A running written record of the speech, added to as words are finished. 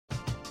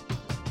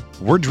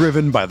We're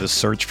driven by the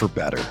search for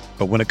better.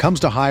 But when it comes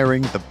to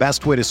hiring, the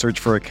best way to search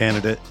for a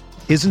candidate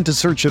isn't to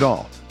search at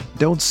all.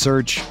 Don't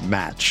search,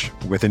 match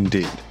with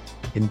Indeed.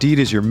 Indeed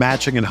is your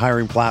matching and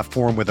hiring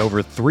platform with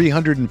over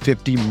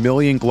 350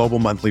 million global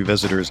monthly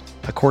visitors,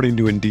 according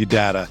to Indeed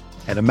data,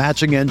 and a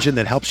matching engine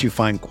that helps you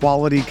find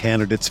quality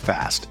candidates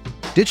fast.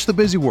 Ditch the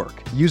busy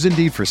work. Use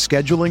Indeed for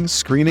scheduling,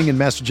 screening, and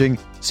messaging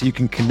so you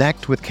can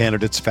connect with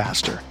candidates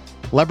faster.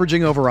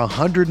 Leveraging over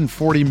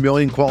 140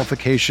 million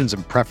qualifications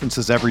and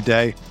preferences every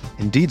day,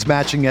 Indeed's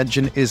matching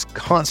engine is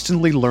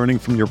constantly learning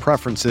from your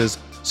preferences,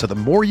 so the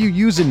more you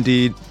use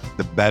Indeed,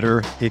 the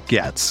better it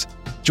gets.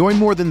 Join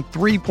more than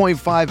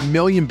 3.5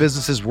 million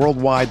businesses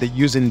worldwide that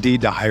use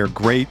Indeed to hire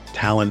great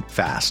talent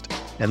fast.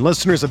 And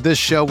listeners of this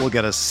show will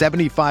get a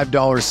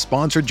 $75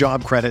 sponsored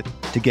job credit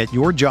to get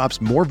your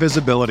jobs more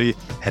visibility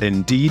at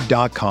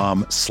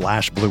Indeed.com/Blue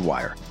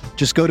Wire.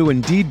 Just go to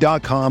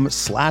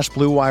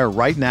Indeed.com/Blue Wire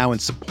right now and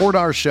support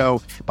our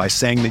show by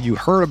saying that you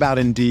heard about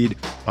Indeed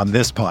on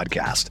this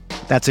podcast.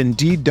 That's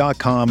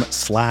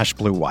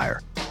Indeed.com/Blue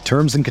Wire.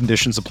 Terms and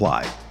conditions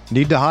apply.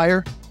 Need to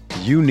hire?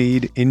 You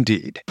need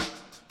Indeed.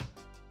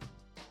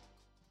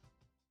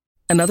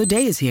 Another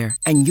day is here,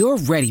 and you're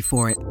ready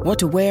for it. What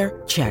to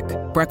wear? Check.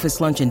 Breakfast,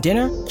 lunch, and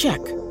dinner?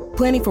 Check.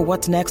 Planning for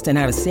what's next and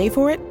how to save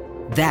for it?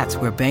 That's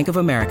where Bank of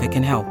America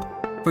can help.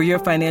 For your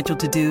financial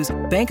to-dos,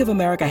 Bank of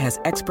America has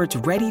experts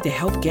ready to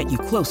help get you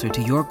closer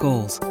to your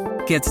goals.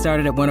 Get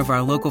started at one of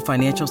our local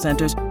financial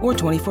centers or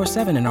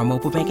 24/7 in our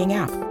mobile banking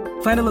app.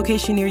 Find a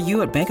location near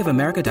you at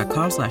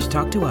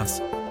bankofamerica.com/talktous.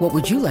 What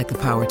would you like the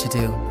power to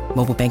do?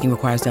 Mobile banking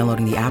requires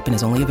downloading the app and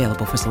is only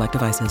available for select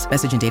devices.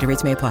 Message and data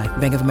rates may apply.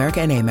 Bank of America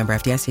N.A., member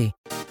FDIC.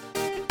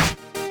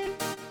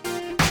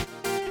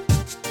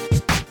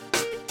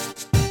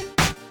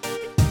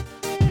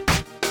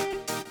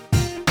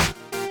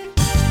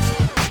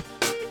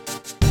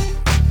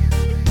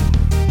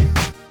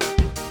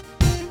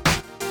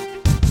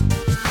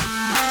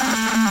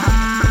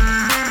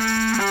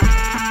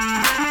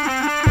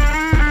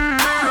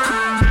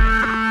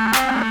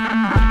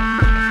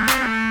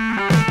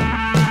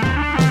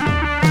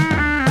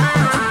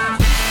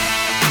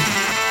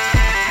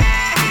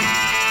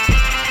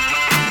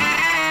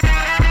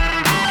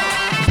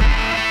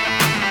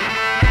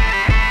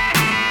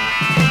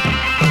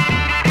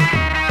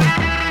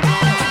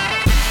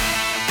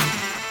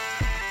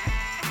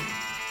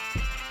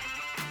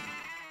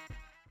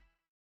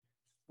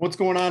 What's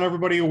going on,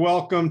 everybody?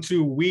 Welcome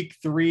to week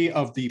 3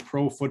 of the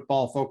Pro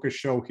Football Focus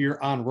show here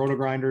on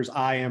Roto-Grinders.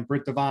 I am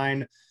Britt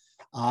Devine,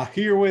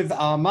 here with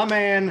my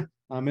man,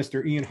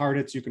 Mr. Ian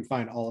Harditz. You can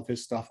find all of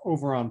his stuff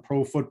over on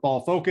Pro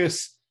Football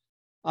Focus.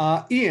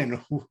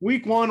 Ian,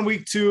 week 1,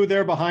 week 2,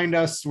 they're behind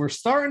us. We're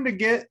starting to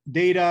get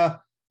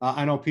data.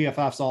 I know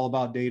PFF's all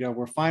about data.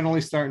 We're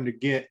finally starting to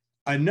get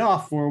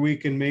enough where we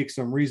can make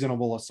some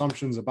reasonable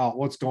assumptions about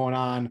what's going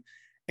on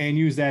and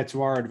use that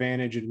to our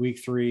advantage in week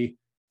 3.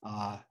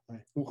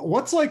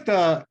 What's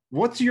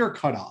your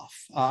cutoff?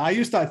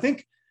 I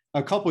think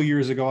a couple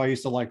years ago, I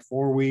used to like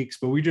 4 weeks,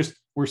 but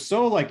we're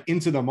so like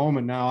into the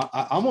moment now.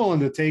 I'm willing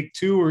to take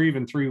 2 or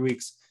even 3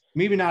 weeks,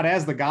 maybe not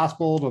as the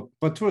gospel,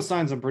 but to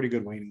assign some pretty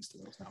good weightings to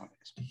those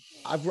nowadays.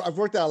 I've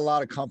worked at a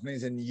lot of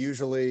companies, and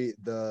usually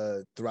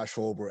the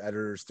threshold where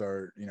editors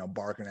start,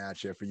 barking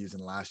at you for using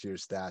last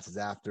year's stats is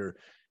after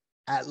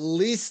at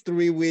least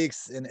 3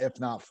 weeks, and if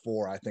not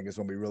 4, I think is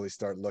when we really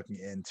start looking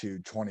into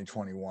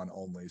 2021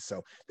 only.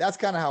 So that's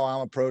kind of how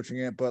I'm approaching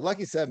it. But like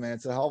you said, man,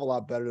 it's a hell of a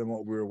lot better than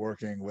what we were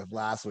working with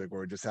last week,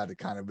 where we just had to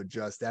kind of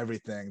adjust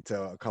everything to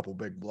a couple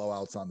big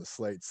blowouts on the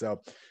slate. So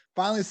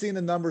finally seeing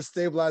the numbers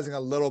stabilizing a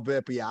little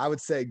bit. But yeah, I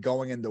would say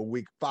going into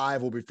week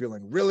 5, we'll be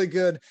feeling really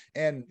good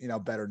and,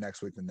 better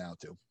next week than now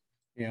too.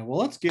 Yeah, well,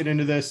 let's get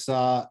into this.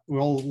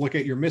 We'll look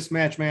at your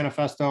mismatch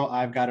manifesto.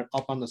 I've got it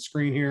up on the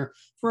screen here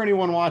for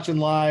anyone watching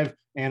live,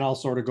 and I'll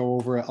sort of go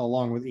over it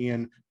along with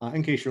Ian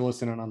in case you're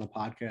listening on the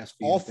podcast.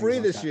 All free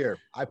this year.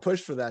 I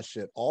pushed for that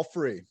shit. All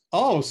free.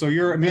 Oh, so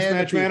you're a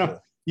mismatch man.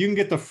 You can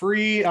get the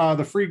free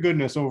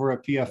goodness over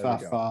at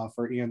PFF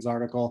for Ian's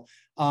article.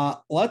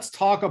 Let's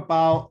talk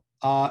about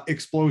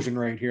explosion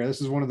rate here. This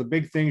is one of the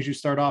big things you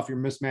start off your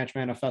mismatch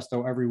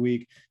manifesto every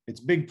week. It's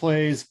big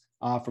plays.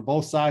 For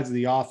both sides of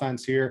the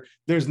offense here.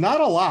 There's not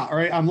a lot,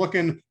 right? I'm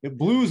looking,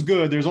 blue's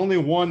good. There's only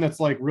one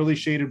that's like really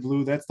shaded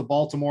blue. That's the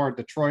Baltimore at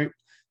Detroit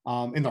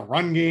in the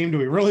run game. Do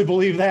we really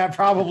believe that?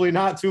 Probably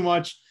not too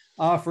much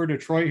for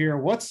Detroit here.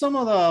 What's some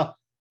of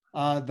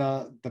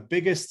the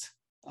biggest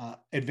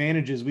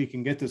advantages we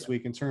can get this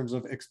week in terms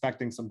of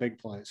expecting some big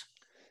plays?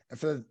 And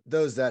for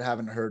those that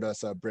haven't heard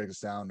us break this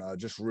down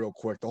just real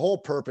quick, the whole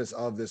purpose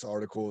of this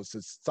article is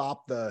to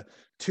stop the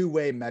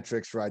two-way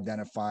metrics for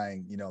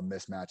identifying,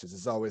 mismatches.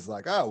 It's always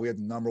like, oh, we have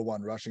the number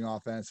 1 rushing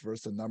offense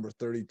versus the number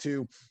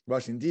 32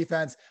 rushing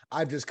defense.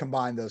 I've just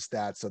combined those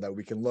stats so that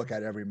we can look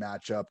at every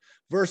matchup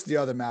versus the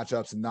other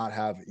matchups and not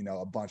have,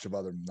 a bunch of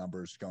other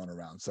numbers going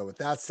around. So with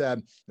that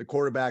said, the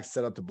quarterbacks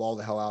set up to ball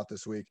the hell out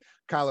this week.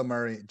 Kyler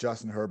Murray,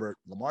 Justin Herbert,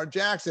 Lamar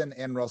Jackson,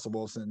 and Russell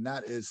Wilson, and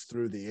that is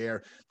through the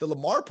air. The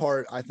Lamar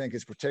part, I think, think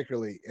is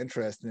particularly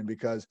interesting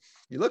because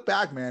you look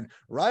back, man,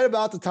 right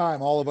about the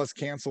time all of us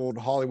canceled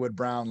Hollywood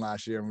Brown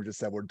last year and we just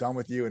said, we're done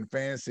with you in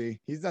fantasy.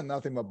 He's done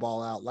nothing but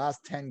ball out.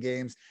 Last 10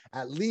 games,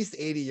 at least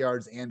 80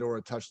 yards and or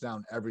a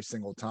touchdown every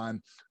single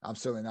time. I'm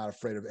certainly not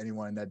afraid of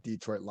anyone in that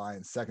Detroit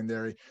Lions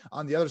secondary.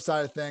 On the other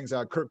side of things,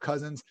 Kirk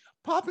Cousins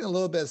popping a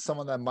little bit as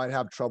someone that might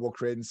have trouble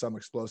creating some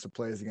explosive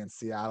plays against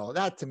Seattle.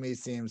 That to me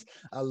seems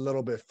a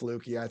little bit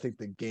fluky. I think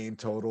the game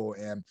total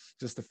and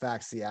just the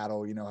fact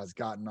Seattle, has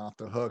gotten off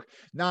the hook,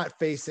 not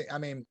facing,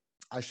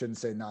 I shouldn't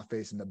say not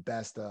facing the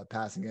best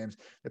passing games.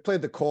 They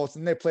played the Colts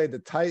and they played the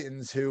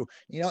Titans who,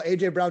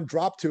 AJ Brown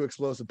dropped 2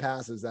 explosive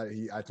passes that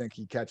I think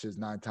he catches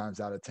 9 times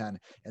out of 10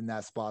 in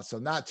that spot. So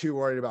not too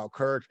worried about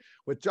Kirk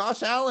with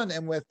Josh Allen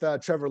and with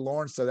Trevor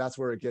Lawrence. So that's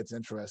where it gets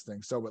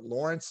interesting. So with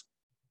Lawrence,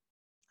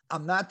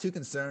 I'm not too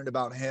concerned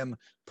about him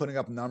putting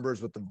up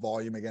numbers with the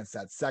volume against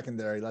that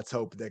secondary. Let's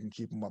hope they can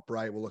keep him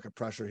upright. We'll look at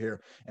pressure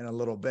here in a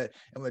little bit.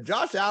 And with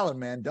Josh Allen,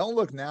 man, don't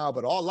look now,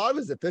 but a lot of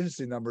his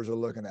efficiency numbers are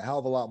looking a hell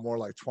of a lot more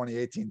like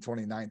 2018,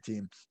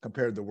 2019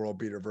 compared to the world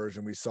beater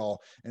version we saw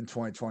in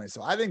 2020.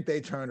 So I think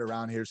they turned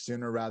around here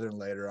sooner rather than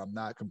later. I'm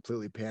not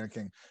completely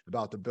panicking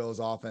about the Bills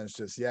offense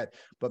just yet,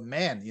 but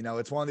man,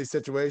 it's one of these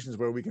situations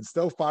where we can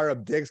still fire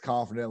up Diggs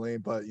confidently,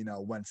 but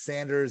when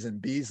Sanders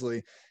and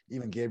Beasley,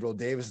 even Gabriel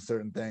Davis and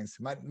certain things,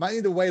 might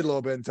need to wait a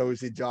little bit until we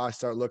see Josh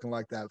start looking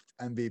like that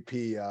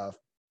MVP,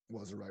 what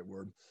was the right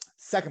word?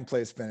 Second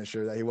place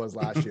finisher that he was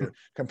last year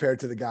compared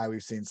to the guy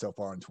we've seen so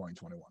far in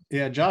 2021.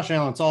 Yeah, Josh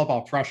Allen, it's all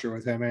about pressure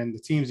with him, and the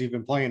teams he's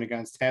been playing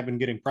against have been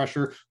getting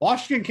pressure.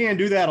 Washington can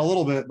do that a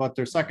little bit, but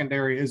their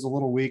secondary is a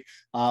little weak.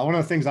 One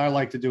of the things I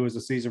like to do as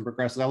the season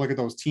progresses, I look at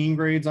those team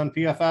grades on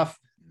PFF.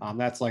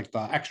 That's like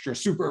the extra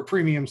super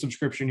premium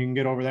subscription you can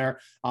get over there.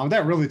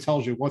 That really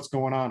tells you what's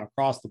going on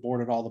across the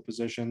board at all the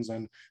positions.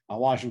 And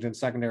Washington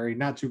secondary,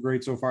 not too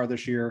great so far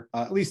this year,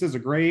 at least as a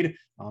grade,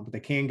 but they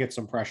can get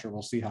some pressure.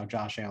 We'll see how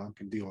Josh Allen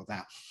can deal with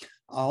that.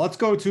 Let's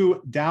go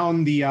to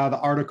down the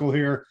article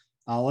here.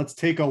 Let's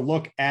take a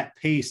look at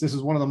pace. This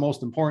is one of the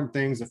most important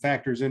things that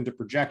factors into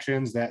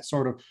projections that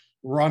sort of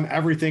run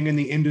everything in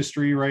the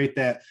industry, right?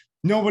 That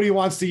nobody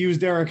wants to use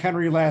Derrick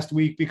Henry last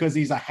week because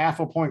he's a half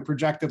a point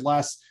projected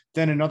less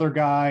than another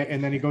guy,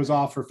 and then he goes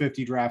off for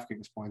 50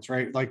 DraftKings points,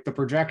 right? Like the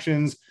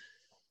projections,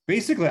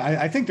 basically,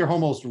 I think they're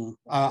almost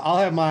I'll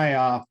have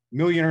my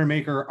Millionaire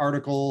Maker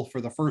article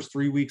for the first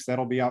 3 weeks.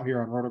 That'll be out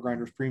here on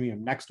Roto-Grinders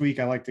Premium next week.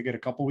 I like to get a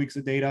couple weeks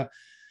of data,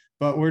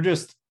 but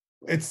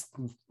it's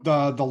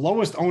the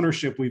lowest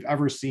ownership we've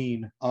ever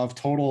seen of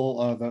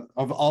total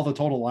of all the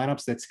total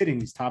lineups that's hitting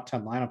these top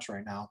 10 lineups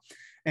right now.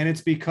 And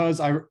it's because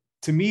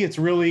to me, it's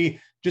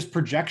really just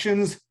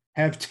projections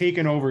have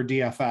taken over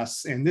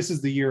DFS. And this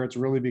is the year it's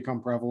really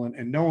become prevalent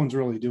and no one's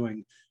really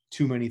doing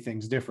too many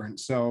things different.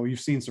 So you've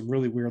seen some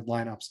really weird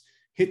lineups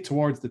hit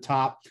towards the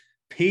top.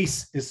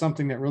 Pace is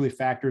something that really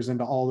factors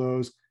into all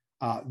those.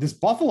 This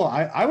Buffalo,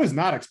 I was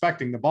not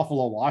expecting the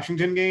Buffalo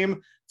Washington game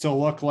to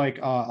look like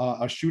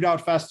a shootout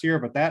fest here,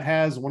 but that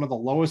has one of the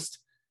lowest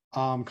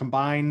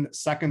combined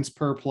seconds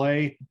per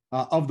play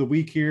of the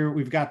week here.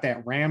 We've got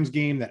that Rams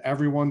game that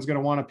everyone's going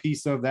to want a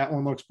piece of. That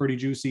one looks pretty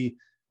juicy.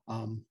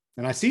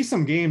 And I see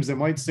some games that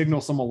might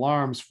signal some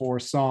alarms for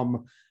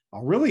some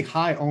really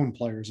high owned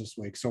players this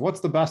week. So what's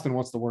the best and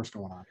what's the worst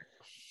going on here?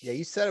 Yeah,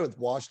 you said it with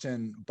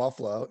Washington,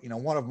 Buffalo.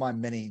 One of my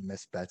many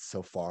misbets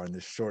so far in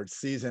this short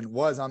season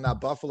was on that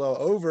Buffalo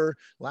over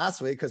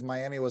last week because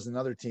Miami was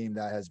another team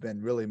that has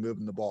been really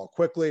moving the ball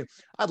quickly.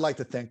 I'd like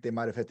to think they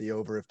might have hit the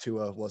over if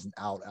Tua wasn't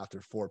out after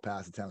 4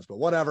 pass attempts, but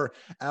whatever.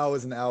 L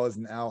is an L is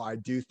an L. I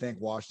do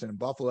think Washington and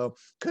Buffalo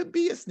could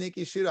be a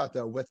sneaky shootout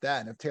though with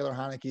that. And if Taylor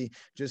Heineke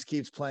just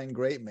keeps playing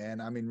great,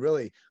 man,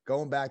 really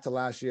going back to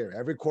last year,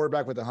 every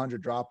quarterback with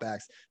 100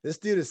 dropbacks, this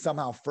dude is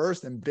somehow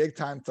first in big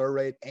time throw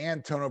rate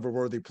and turnover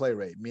worthy play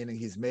rate, meaning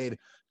he's made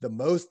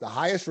the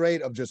highest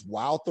rate of just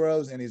wild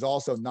throws, and he's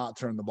also not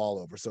turned the ball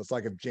over. So it's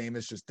like if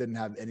Jameis just didn't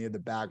have any of the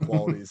bad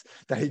qualities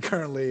that he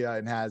currently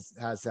and has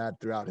had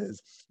throughout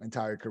his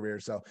entire career.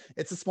 So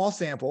it's a small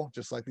sample,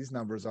 just like these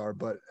numbers are,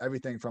 but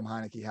everything from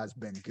Heineke has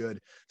been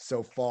good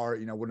so far.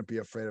 Wouldn't be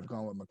afraid of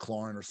going with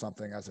McLaurin or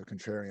something as a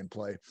contrarian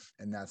play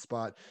in that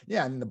spot.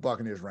 Yeah, and the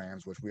Buccaneers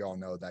Rams, which we all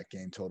know that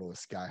game total is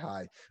sky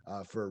high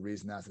for a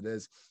reason as it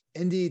is.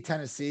 Indy,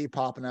 Tennessee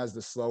popping as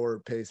the slower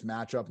pace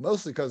matchup,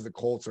 mostly because the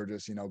Colts are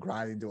just,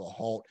 grinding to a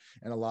halt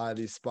in a lot of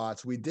these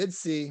spots. We did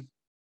see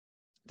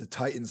the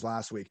Titans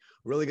last week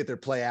really get their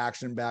play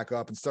action back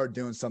up and start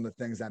doing some of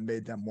the things that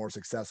made them more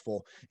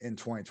successful in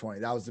 2020.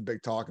 That was the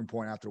big talking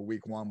point after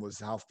week 1 was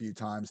how few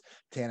times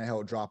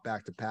Tannehill dropped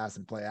back to pass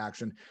and play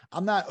action.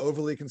 I'm not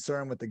overly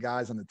concerned with the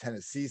guys on the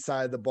Tennessee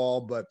side of the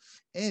ball, but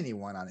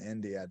anyone on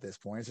Indy at this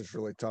point, it's just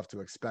really tough to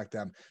expect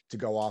them to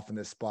go off in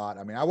this spot.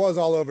 I was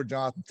all over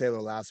Jonathan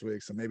Taylor last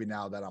week, so maybe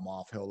now that I'm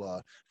off,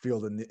 he'll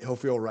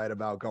feel right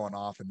about going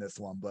off in this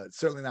one, but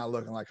certainly not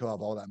looking like he'll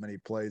have all that many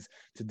plays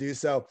to do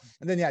so.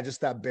 And then, yeah, just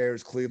that that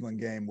Bears Cleveland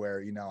game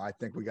where, I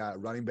think we got a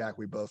running back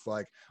we both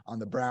like on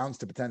the Browns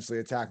to potentially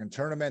attack in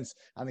tournaments.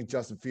 I think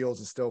Justin Fields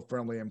is still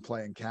firmly in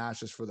play in cash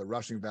just for the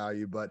rushing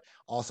value, but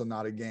also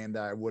not a game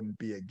that I wouldn't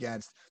be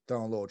against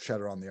throwing a little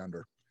cheddar on the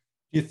under.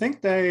 Do you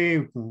think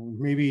they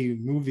maybe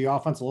move the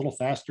offense a little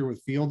faster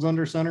with Fields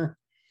under center?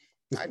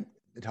 I'd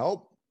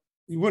hope.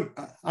 You wouldn't,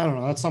 I don't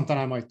know. That's something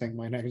I might think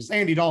might next.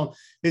 Andy Dalton,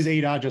 his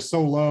ADOT just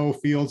so low.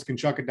 Fields can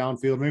chuck it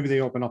downfield. Maybe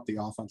they open up the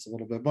offense a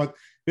little bit, but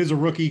as a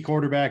rookie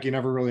quarterback, you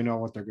never really know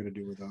what they're going to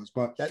do with those.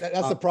 But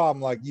that's the problem.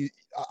 Like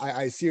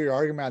I see your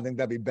argument. I think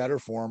that'd be better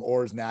for him.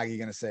 Or is Nagy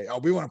going to say, "Oh,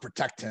 we want to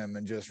protect him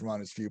and just run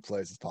as few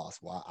plays as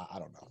possible"? I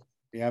don't know.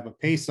 Yeah, but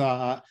Pace,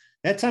 that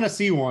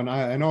Tennessee one,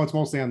 I know it's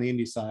mostly on the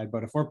Indy side,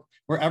 but if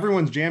we're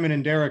everyone's jamming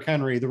in Derrick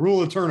Henry, the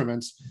rule of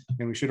tournaments,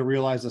 and we should have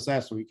realized this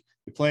last week.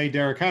 You play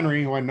Derrick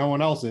Henry when no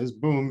one else is,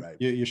 boom, right.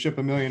 you ship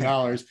 $1 million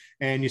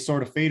and you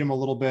sort of fade him a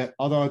little bit.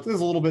 Although it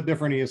is a little bit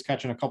different. He is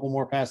catching a couple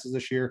more passes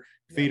this year.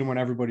 Fade him when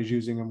everybody's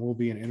using him will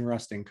be an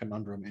interesting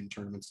conundrum in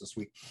tournaments this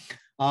week.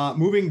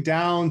 Moving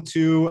down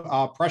to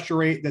pressure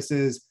rate. This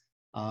is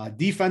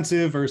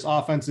defensive versus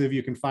offensive.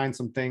 You can find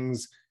some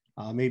things,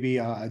 maybe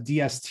a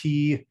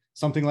DST,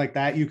 something like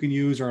that you can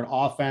use, or an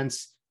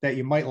offense that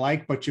you might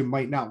like, but you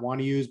might not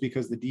want to use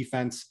because the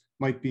defense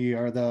might be,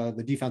 or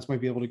the defense might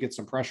be able to get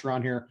some pressure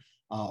on here.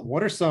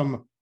 What are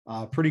some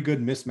pretty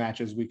good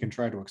mismatches we can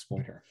try to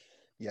exploit here?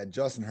 Yeah,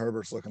 Justin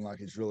Herbert's looking like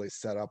he's really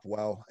set up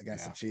well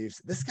against the Chiefs.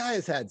 This guy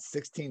has had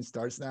 16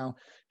 starts now.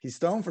 He's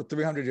thrown for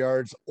 300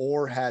 yards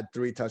or had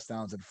 3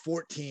 touchdowns in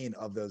 14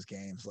 of those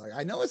games. Like,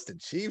 I know it's the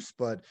Chiefs,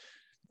 but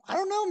I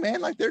don't know,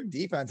 man. Like, their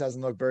defense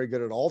hasn't looked very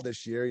good at all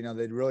this year.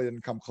 They really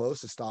didn't come close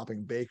to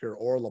stopping Baker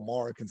or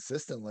Lamar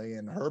consistently.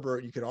 And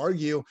Herbert, you could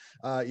argue,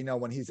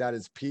 when he's at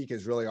his peak,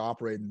 is really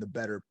operating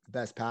the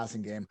best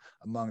passing game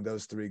among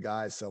those 3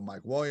 guys. So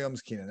Mike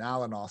Williams, Keenan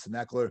Allen, Austin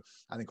Eckler,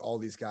 I think all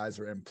these guys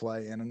are in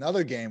play. And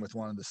another game with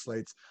one of the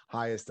slate's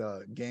highest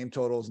game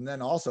totals. And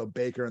then also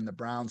Baker and the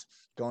Browns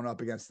going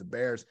up against the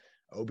Bears.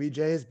 OBJ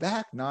is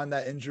back, not in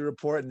that injury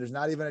report, and there's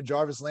not even a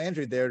Jarvis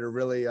Landry there to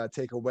really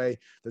take away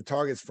the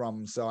targets from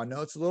him. So I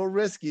know it's a little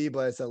risky,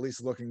 but it's at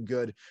least looking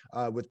good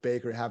with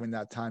Baker having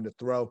that time to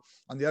throw.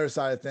 On the other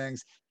side of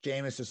things,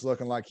 Jameis just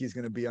looking like he's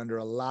going to be under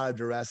a lot of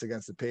duress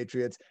against the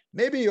Patriots.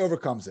 Maybe he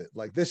overcomes it.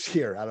 Like this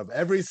year, out of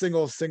every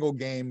single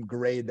game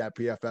grade that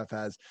PFF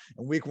has,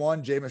 in week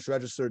 1, Jameis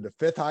registered the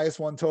 5th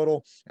highest one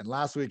total. And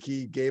last week,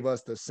 he gave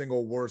us the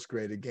single worst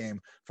graded game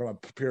from a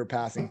pure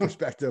passing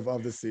perspective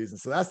of the season.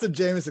 So that's the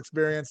Jameis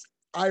experience.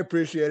 I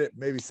appreciate it.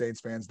 Maybe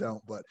Saints fans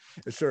don't, but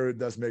it sure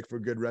does make for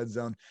good red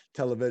zone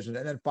television.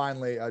 And then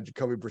finally,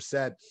 Jacoby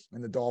Brissett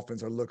and the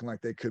Dolphins are looking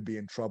like they could be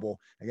in trouble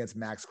against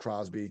Max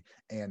Crosby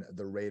and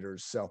the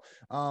Raiders. So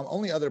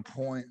only other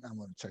point, I'm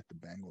going to check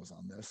the Bengals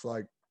on this.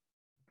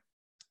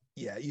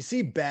 Yeah, you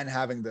see Ben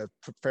having the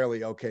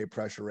fairly okay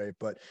pressure rate,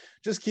 but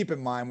just keep in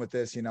mind with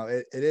this,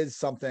 it is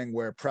something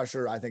where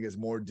pressure, I think, is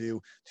more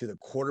due to the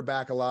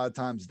quarterback a lot of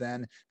times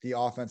than the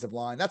offensive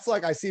line. That's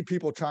like I see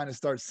people trying to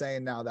start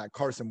saying now that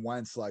Carson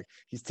Wentz, like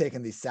he's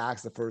taking these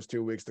sacks the first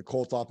 2 weeks. The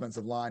Colts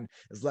offensive line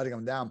is letting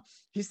him down.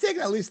 He's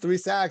taken at least 3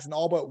 sacks in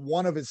all but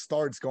one of his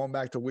starts going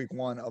back to week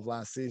 1 of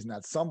last season.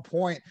 At some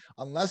point,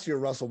 unless you're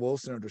Russell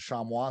Wilson or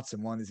Deshaun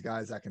Watson, one of these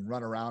guys that can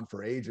run around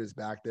for ages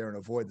back there and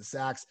avoid the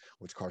sacks,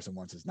 which Carson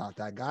Wentz is not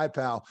that guy,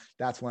 pal,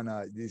 that's when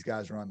these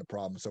guys run the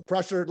problem. So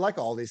pressure, like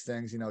all these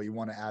things, you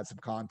want to add some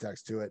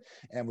context to it,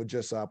 and would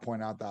just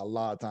point out that a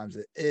lot of times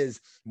it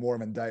is more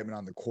of an indictment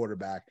on the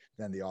quarterback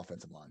than the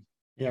offensive line.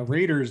 Yeah,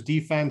 Raiders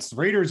defense,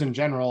 Raiders in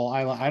general,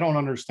 I don't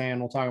understand.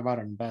 We'll talk about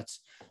it in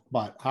bets,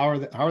 but how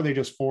are they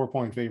just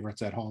 4-point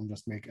favorites at home?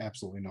 Just make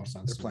absolutely no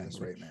sense. They're playing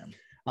great, man.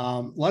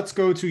 Let's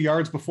go to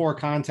yards before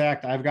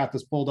contact. I've got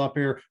this pulled up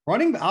here.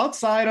 Running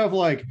outside of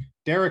like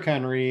Derrick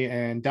Henry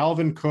and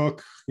Dalvin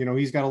Cook,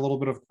 he's got a little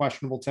bit of a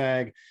questionable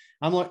tag.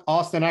 I'm like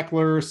Austin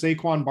Eckler,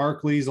 Saquon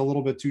Barkley's a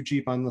little bit too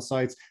cheap on the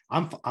sites.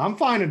 I'm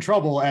finding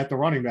trouble at the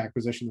running back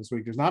position this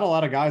week. There's not a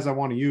lot of guys I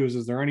want to use.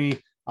 Is there any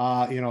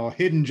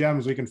hidden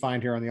gems we can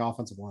find here on the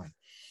offensive line?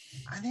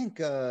 I think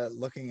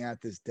looking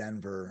at this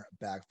Denver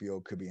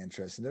backfield could be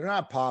interesting. They're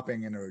not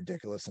popping in a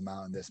ridiculous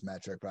amount in this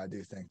metric, but I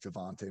do think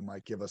Javonte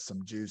might give us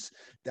some juice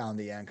down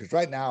the end, because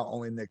right now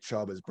only Nick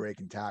Chubb is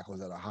breaking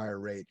tackles at a higher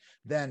rate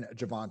than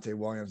Javonte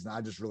Williams, and I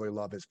just really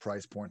love his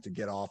price point to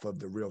get off of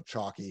the real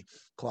chalky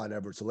Clyde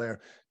Edwards-Helaire.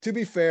 To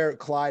be fair,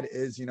 Clyde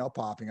is,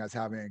 popping as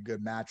having a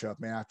good matchup,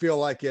 man. I feel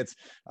like it's,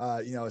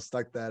 it's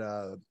like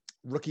that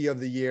rookie of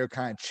the year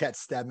kind of Chet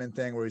Stedman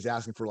thing where he's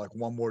asking for like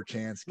one more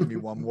chance. Give me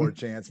one more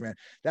chance, man.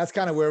 That's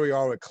kind of where we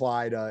are with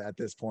Clyde at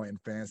this point in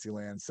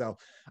Fantasyland. So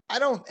I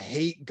don't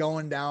hate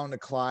going down to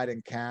Clyde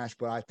and cash,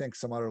 but I think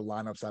some other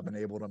lineups I've been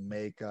able to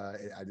make,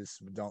 I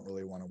just don't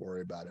really want to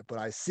worry about it. But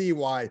I see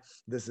why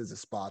this is a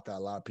spot that a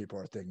lot of people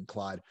are thinking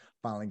Clyde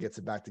finally gets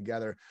it back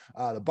together.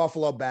 The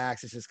Buffalo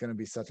backs, it's just going to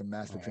be such a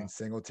mess between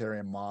Singletary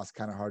and Moss.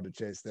 Kind of hard to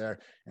chase there.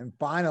 And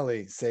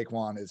finally,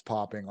 Saquon is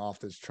popping off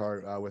this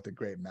chart with a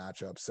great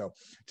matchup. So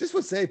So just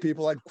would say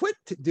people like quit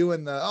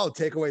doing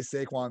take away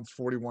Saquon's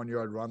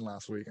 41-yard run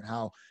last week and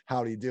how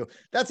do you do?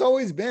 That's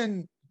always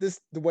been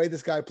the way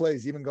this guy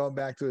plays, even going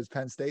back to his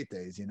Penn State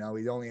days. He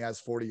only has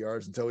 40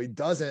 yards until he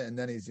doesn't, and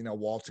then he's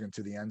waltzing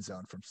into the end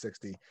zone from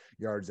 60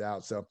 yards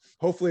out. So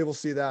hopefully we'll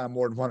see that on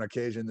more than one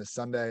occasion this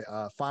Sunday.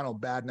 Final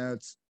bad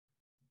notes.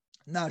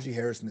 Najee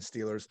Harris and the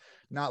Steelers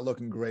not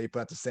looking great, but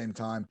at the same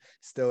time,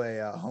 still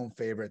a home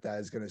favorite that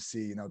is going to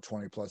see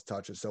 20 plus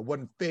touches. So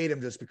wouldn't fade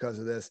him just because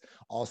of this.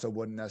 Also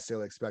wouldn't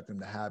necessarily expect him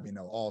to have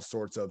all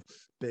sorts of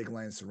big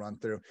lanes to run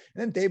through. And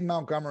then Dave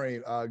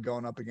Montgomery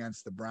going up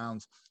against the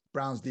Browns.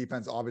 Browns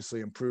defense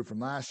obviously improved from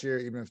last year,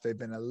 even if they've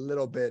been a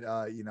little bit,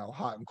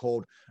 hot and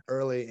cold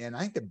early. And I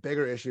think the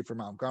bigger issue for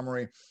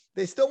Montgomery,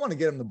 they still want to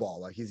get him the ball.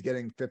 Like he's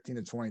getting 15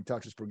 to 20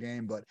 touches per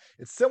game, but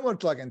it's similar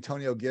to like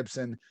Antonio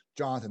Gibson,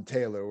 Jonathan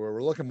Taylor, where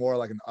we're looking more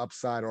like an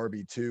upside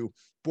RB2,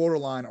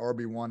 borderline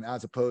RB1,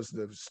 as opposed to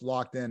the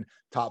locked in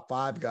top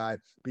 5 guy,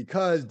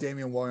 because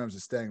Damian Williams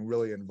is staying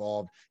really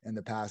involved in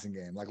the passing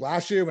game. Like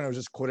last year when it was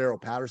just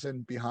Cordero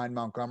Patterson behind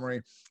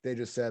Montgomery, they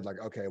just said like,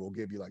 okay, we'll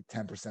give you like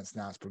 10%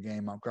 snaps per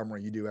game.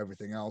 Montgomery, you do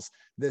everything else.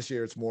 This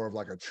year, it's more of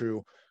like a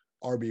true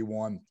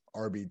RB1,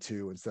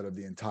 RB2 instead of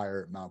the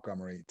entire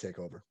Montgomery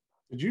takeover.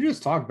 Did you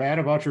just talk bad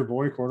about your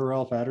boy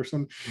Cordero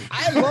Patterson?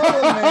 I love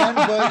him, man,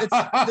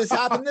 but this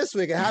happened this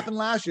week. It happened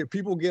last year.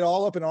 People get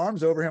all up in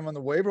arms over him on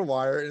the waiver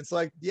wire. And it's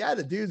like, yeah,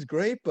 the dude's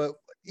great, but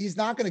he's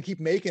not going to keep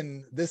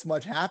making this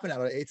much happen out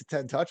of 8 to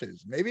 10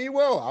 touches. Maybe he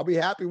will. I'll be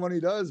happy when he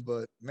does,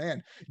 but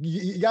man,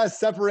 you guys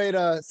separate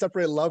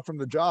love from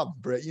the job,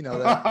 Britt. You know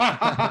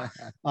that.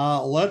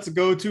 Let's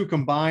go to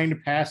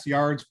combined pass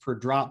yards per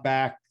drop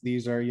back.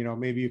 These are,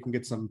 maybe you can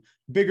get some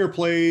bigger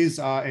plays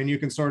and you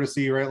can sort of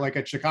see, right, like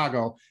at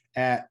Chicago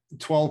at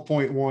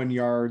 12.1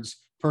 yards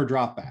per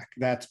drop back.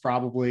 That's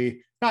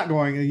probably not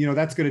going,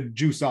 that's going to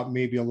juice up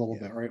maybe a little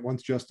bit, right?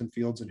 Once Justin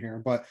Fields in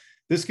here, but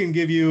this can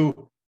give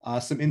you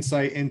some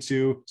insight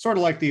into sort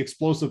of like the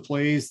explosive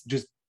plays,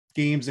 just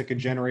games that could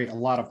generate a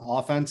lot of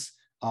offense.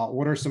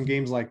 What are some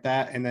games like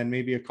that? And then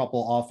maybe a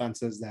couple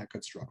offenses that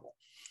could struggle.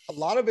 A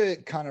lot of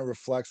it kind of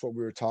reflects what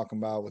we were talking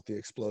about with the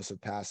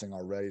explosive passing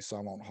already, so I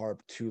won't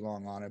harp too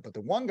long on it. But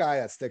the one guy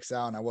that sticks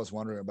out, and I was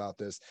wondering about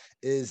this,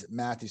 is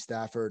Matthew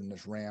Stafford and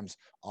this Rams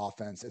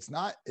offense. It's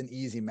not an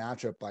easy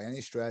matchup by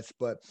any stretch,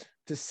 but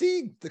to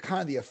see the kind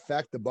of the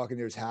effect the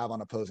Buccaneers have on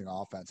opposing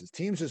offenses,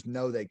 teams just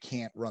know they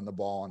can't run the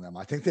ball on them.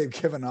 I think they've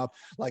given up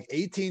like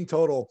 18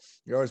 total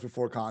yards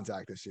before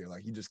contact this year.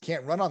 Like you just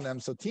can't run on them.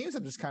 So teams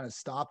have just kind of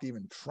stopped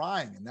even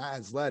trying. And that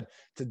has led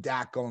to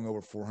Dak going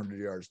over 400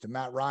 yards, to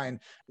Matt Ryan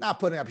not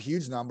putting up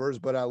huge numbers,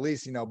 but at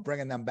least,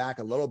 bringing them back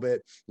a little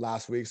bit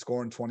last week,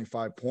 scoring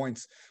 25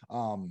 points,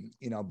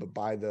 but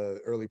by the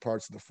early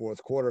parts of the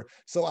fourth quarter.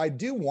 So I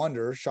do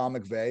wonder, Sean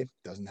McVay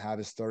doesn't have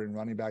his starting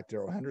running back,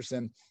 Darrell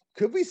Henderson.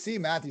 Could we see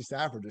Matthew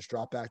Stafford just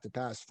drop back to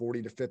pass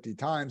 40 to 50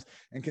 times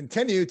and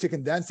continue to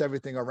condense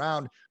everything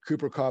around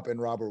Cooper Kupp and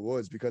Robert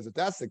Woods? Because if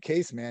that's the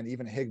case, man,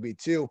 even Higbee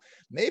too,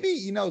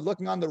 maybe,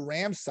 looking on the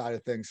Rams side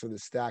of things for the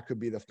stack could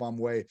be the fun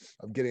way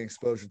of getting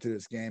exposure to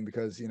this game,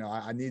 because,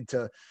 I need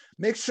to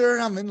make sure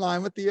I'm in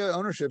line with the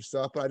ownership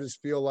stuff, but I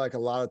just feel like a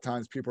lot of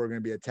times people are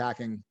going to be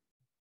attacking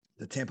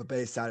the Tampa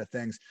Bay side of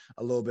things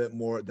a little bit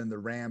more than the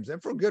Rams, and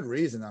for good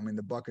reason. I mean,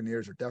 the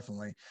Buccaneers are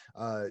definitely,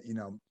 I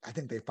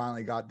think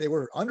they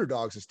were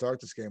underdogs to start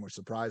this game, which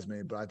surprised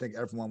me, but I think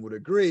everyone would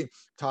agree,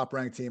 top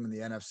ranked team in the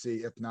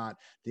NFC, if not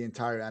the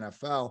entire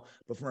NFL.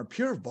 But from a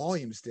pure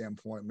volume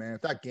standpoint, man,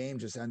 if that game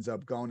just ends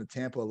up going to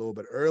Tampa a little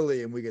bit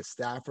early and we get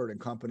Stafford and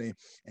company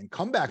in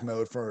comeback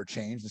mode for a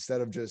change, instead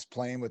of just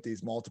playing with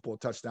these multiple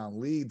touchdown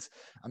leads,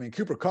 I mean,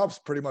 Cooper Kupp's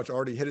pretty much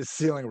already hit his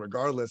ceiling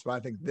regardless, but I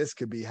think this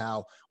could be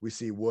how we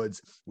see Woods,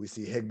 we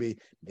see Higbee,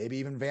 maybe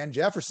even Van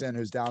Jefferson,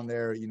 who's down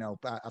there,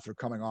 after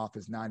coming off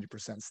his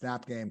 90%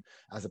 snap game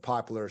as a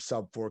popular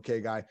sub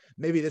 4K guy.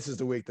 Maybe this is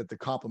the week that the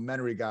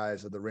complimentary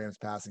guys of the Rams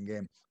passing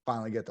game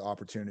finally get the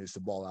opportunities to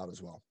ball out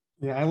as well.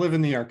 Yeah, I live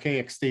in the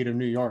archaic state of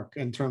New York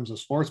in terms of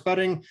sports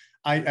betting.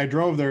 I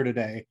drove there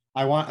today.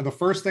 The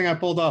first thing I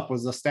pulled up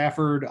was the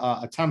Stafford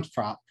attempts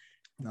prop.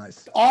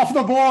 Nice. Off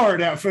the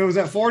board. It was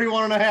at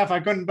 41.5. I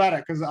couldn't bet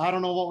it because I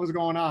don't know what was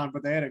going on,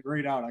 but they had it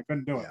grayed out. I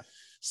couldn't do it.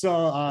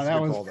 So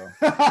that was,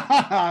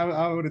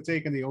 I would have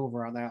taken the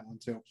over on that one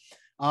too.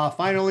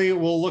 Finally,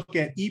 we'll look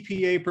at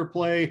EPA per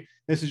play.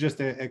 This is just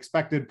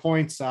expected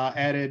points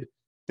added,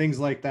 things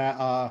like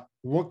that.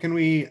 What can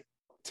we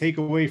take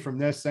away from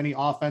this? Any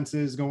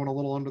offenses going a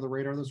little under the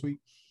radar this week?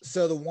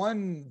 So the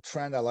one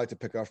trend I like to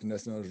pick up from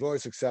this, and it was really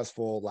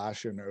successful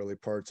last year in the early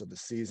parts of the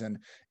season,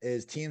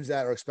 is teams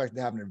that are expected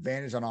to have an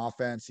advantage on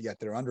offense, yet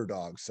they're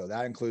underdogs. So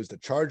that includes the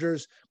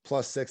Chargers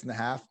plus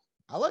 6.5.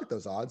 I like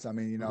those odds. I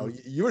mean, you know,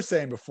 you were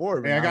saying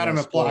before. Yeah, I got him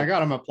at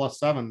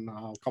 +7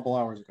 a couple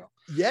hours ago.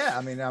 Yeah,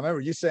 I mean, I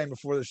remember you saying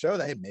before the show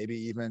that, hey, maybe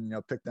even, you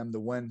know, pick them to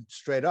win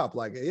straight up.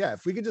 Like, yeah,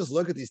 if we could just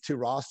look at these two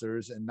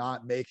rosters and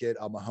not make it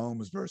a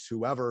Mahomes versus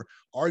whoever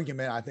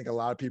argument, I think a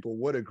lot of people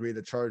would agree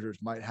the Chargers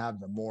might have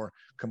the more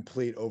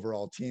complete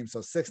overall team. So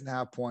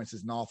 6.5 points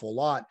is an awful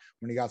lot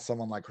when you got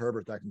someone like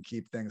Herbert that can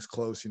keep things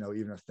close, you know,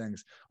 even if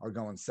things are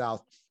going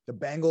south. The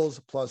Bengals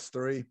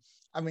 +3.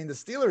 I mean, the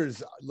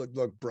Steelers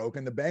look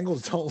broken. The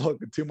Bengals don't look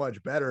too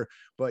much better,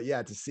 but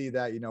yeah, to see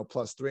that, you know,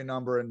 +3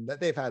 number and that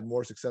they've had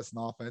more success in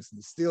offense than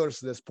the Steelers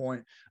to this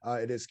point,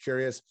 it is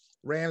curious.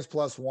 Rams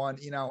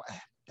 +1, you know,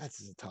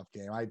 that's a tough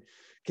game. I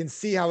can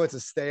see how it's a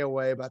stay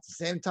away, but at the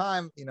same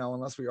time, you know,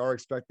 unless we are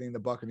expecting the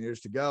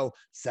Buccaneers to go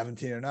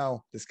 17-0,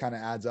 this kind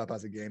of adds up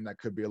as a game that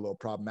could be a little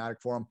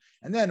problematic for them.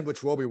 And then,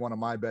 which will be one of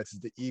my bets,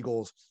 is the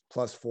Eagles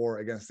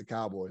 +4 against the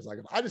Cowboys. Like,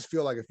 I just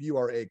feel like if you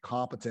are a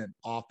competent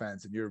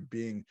offense and you're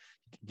being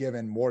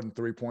given more than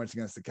 3 points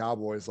against the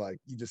Cowboys, like,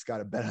 you just got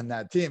to bet on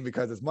that team,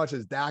 because as much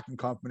as Dak and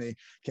company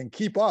can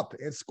keep up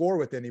and score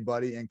with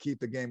anybody and keep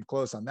the game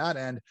close on that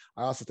end,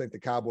 I also think the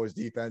Cowboys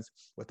defense,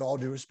 with all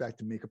due respect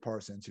to Micah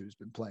Parsons, who's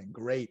been playing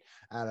great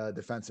at a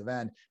defensive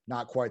end,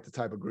 not quite the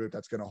type of group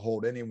that's going to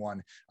hold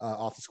anyone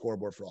off the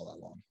scoreboard for all that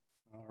long.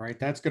 All right,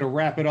 that's going to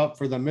wrap it up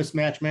for the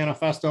Mismatch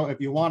Manifesto.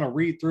 If you want to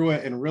read through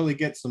it and really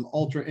get some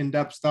ultra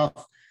in-depth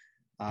stuff,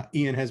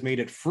 Ian has made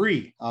it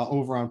free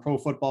over on Pro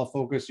Football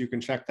Focus. You can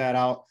check that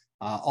out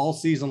all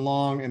season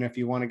long. And if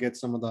you want to get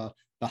some of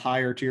the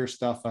higher tier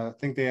stuff, I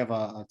think they have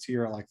a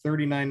tier like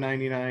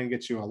 $39.99,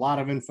 gets you a lot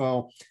of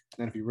info.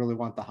 And if you really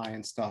want the high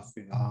end stuff,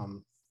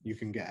 you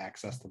can get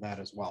access to that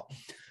as well.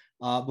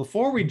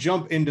 Before we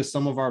jump into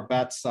some of our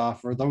bets,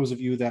 for those of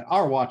you that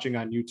are watching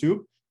on YouTube,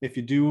 if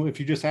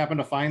you just happen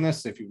to find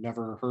this, if you've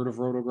never heard of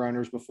Roto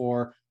Grinders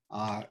before,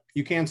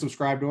 you can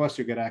subscribe to us.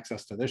 You'll get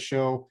access to this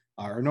show,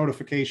 our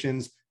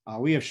notifications.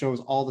 We have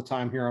shows all the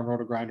time here on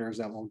Roto Grinders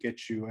that will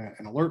get you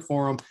an alert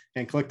for them,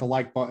 and click the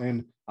like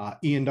button.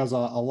 Ian does a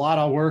lot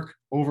of work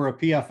over at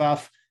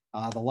PFF.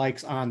 The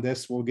likes on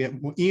this will get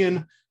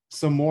Ian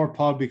some more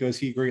pub, because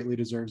he greatly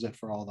deserves it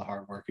for all the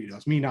hard work he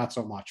does. Me, not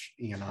so much,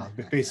 Ian.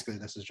 Basically,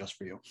 this is just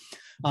for you.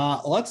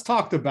 Let's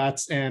talk the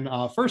bets. And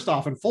first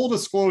off, in full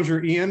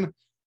disclosure, Ian,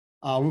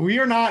 we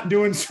are not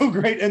doing so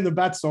great in the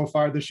bets so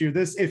far this year.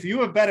 If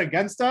you have bet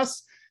against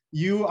us,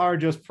 you are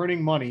just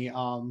printing money.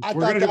 I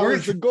thought that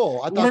was the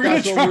goal. I thought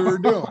that's what we were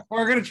doing.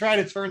 We're going to try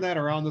to turn that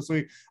around this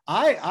week.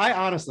 I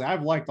honestly,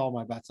 I've liked all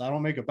my bets. I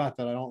don't make a bet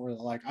that I don't really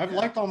like. I've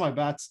liked all my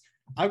bets.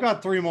 I've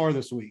got 3 more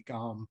this week.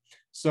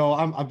 So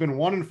I've been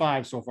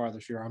 1-5 so far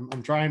this year.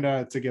 I'm trying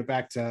to get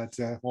back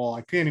to, well,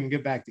 I can't even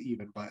get back to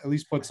even, but at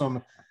least put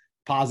some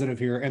positive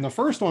here. And the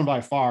first one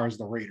by far is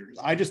the Raiders.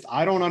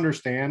 I don't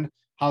understand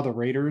how the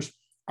Raiders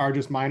are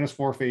just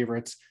 -4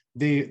 favorites.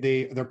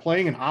 They're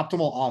playing an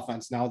optimal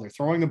offense now. They're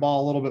throwing the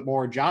ball a little bit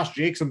more. Josh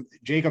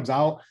Jacobs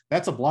out.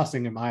 That's a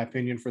blessing, in my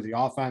opinion, for the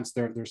offense.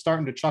 They're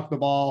starting to chuck the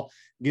ball,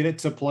 get it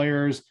to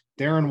players.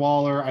 Darren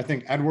Waller, I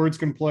think Edwards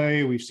can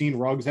play. We've seen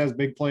Ruggs has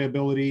big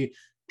playability.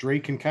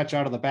 Drake can catch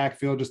out of the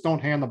backfield. Just don't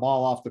hand the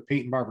ball off to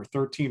Peyton Barber.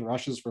 13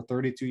 rushes for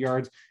 32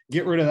 yards.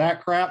 Get rid of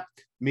that crap.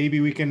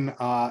 Maybe we can,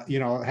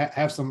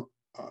 have some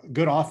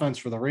good offense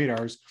for the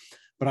Raiders.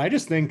 But I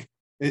just think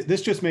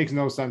this just makes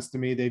no sense to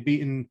me. They've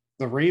beaten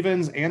the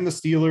Ravens and the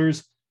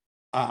Steelers.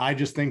 I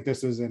just think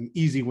this is an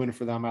easy win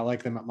for them. I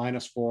like them at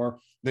 -4.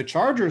 The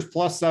Chargers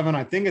 +7.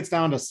 I think it's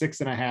down to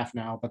 6.5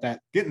 now, but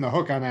that getting the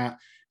hook on that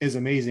is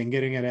amazing.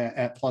 Getting it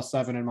at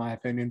 +7, in my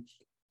opinion.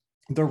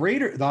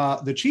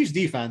 The Chiefs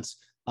defense,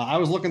 I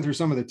was looking through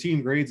some of the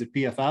team grades at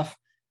PFF.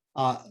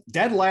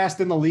 Dead last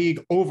in the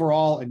league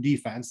overall in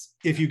defense.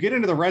 If you get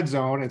into the red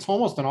zone, it's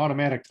almost an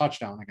automatic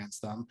touchdown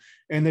against them.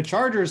 And the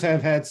Chargers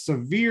have had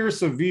severe,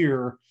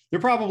 they're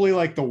probably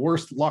like the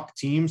worst luck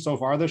team so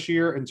far this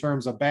year in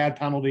terms of bad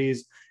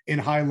penalties in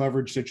high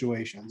leverage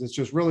situations. It's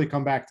just really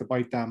come back to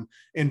bite them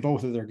in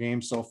both of their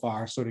games so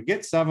far. So to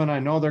get 7, I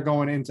know they're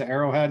going into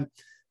Arrowhead,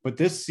 but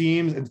this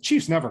seems, and the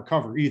Chiefs never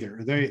cover either.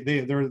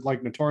 They're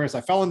like notorious.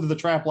 I fell into the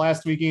trap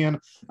last weekend.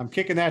 I'm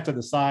kicking that to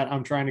the side.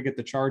 I'm trying to get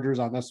the Chargers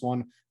on this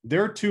one.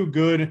 They're too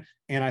good.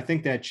 And I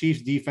think that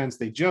Chiefs defense,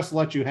 they just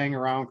let you hang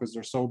around because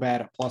they're so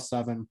bad at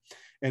 +7.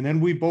 And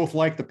then we both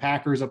like the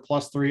Packers at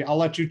 +3. I'll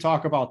let you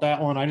talk about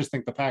that one. I just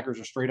think the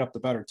Packers are straight up the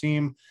better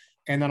team.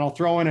 And then I'll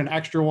throw in an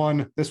extra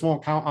one. This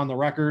won't count on the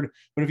record,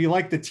 but if you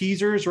like the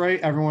teasers,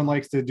 right? Everyone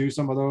likes to do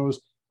some of those.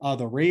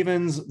 The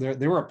Ravens,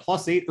 they were at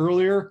 +8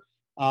 earlier.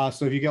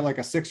 So if you get like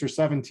a 6 or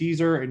 7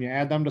 teaser and you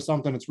add them to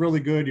something, it's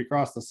really good. You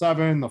cross the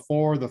 7, the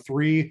 4, the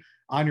 3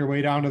 on your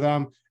way down to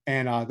them.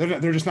 And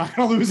they're just not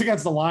going to lose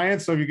against the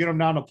Lions. So if you get them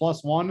down to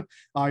 +1,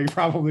 you're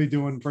probably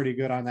doing pretty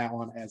good on that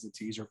one as a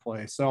teaser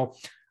play. So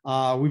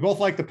we both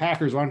like the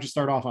Packers. Why don't you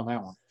start off on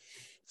that one?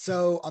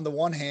 So on the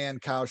one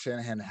hand, Kyle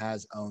Shanahan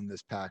has owned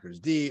this Packers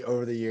D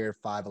over the year,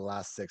 5 of the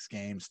last 6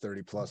 games,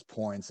 30+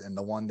 points. And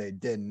the one they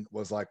didn't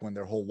was like when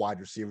their whole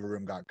wide receiver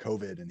room got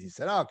COVID. And he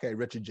said, okay,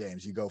 Richie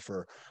James, you go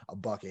for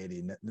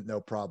 $180.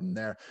 No problem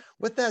there.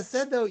 With that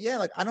said, though, yeah,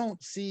 like I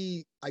don't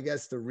see I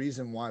guess, the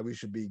reason why we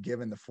should be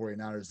giving the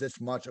 49ers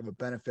this much of a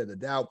benefit of the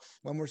doubt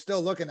when we're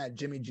still looking at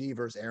Jimmy G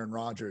versus Aaron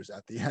Rodgers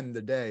at the end of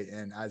the day.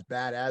 And as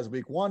bad as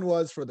week 1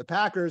 was for the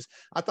Packers,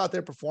 I thought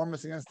their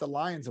performance against the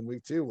Lions in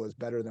week 2 was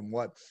better than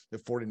what the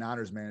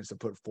 49ers managed to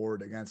put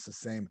forward against the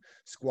same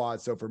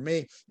squad. So for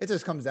me, it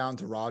just comes down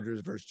to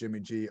Rodgers versus Jimmy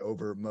G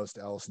over most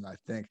else. And I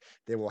think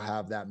they will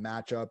have that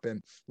matchup.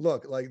 And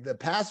look, like the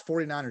past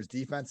 49ers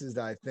defenses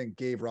that I think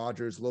gave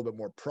Rodgers a little bit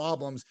more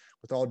problems,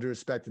 with all due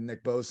respect to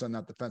Nick Bosa on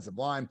that defensive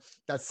line,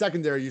 that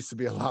secondary used to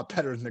be a lot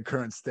better than the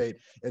current state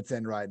it's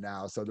in right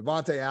now. So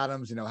Devontae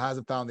Adams,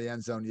 hasn't found the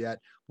end zone yet.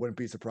 Wouldn't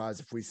be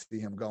surprised if we see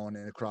him going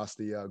in across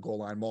the goal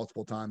line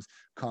multiple times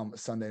come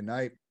Sunday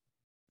night.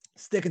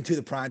 Sticking to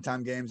the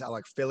primetime games, I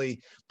like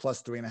Philly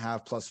plus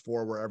 3.5, plus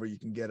 4, wherever you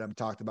can get them.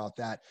 Talked about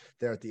that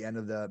there at the end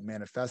of the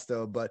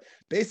manifesto. But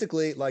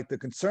basically, like my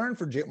concern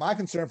for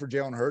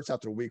Jalen Hurts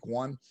after week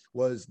 1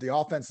 was the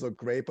offense looked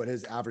great, but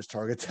his average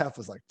target depth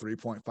was like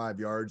 3.5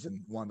 yards and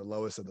one of the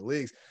lowest of the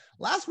leagues.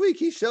 Last week,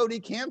 he showed he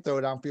can throw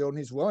it downfield and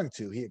he's willing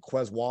to. He had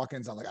Quez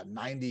Watkins on like a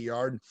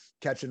 90-yard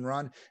catch and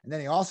run. And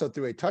then he also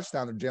threw a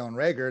touchdown to Jalen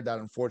Reagor that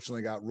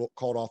unfortunately got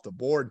called off the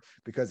board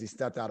because he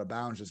stepped out of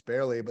bounds just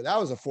barely. But that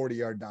was a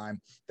 40-yard dime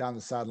down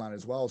the sideline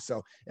as well.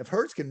 So if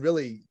Hurts can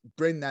really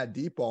bring that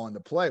deep ball into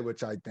play,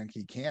 which I think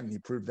he can, and he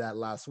proved that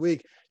last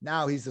week,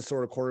 now he's the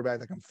sort of quarterback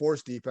that can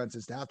force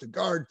defenses to have to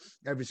guard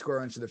every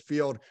square inch of the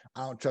field.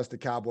 I don't trust the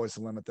Cowboys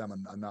to limit them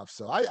enough.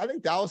 So I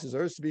think Dallas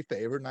deserves to be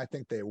favored, and I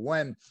think they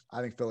win.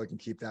 I think Philly can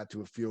keep that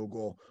to a field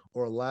goal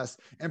or less.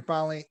 And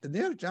finally, the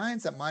New York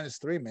Giants at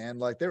 -3, man,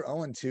 like they're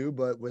 0-2,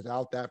 but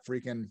without that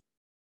freaking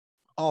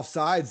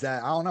offsides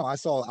that I don't know.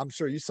 I'm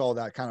sure you saw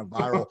that kind of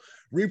viral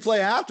replay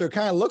after.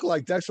 Kind of looked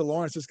like Dexter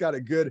Lawrence just got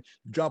a good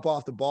jump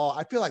off the ball.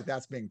 I feel like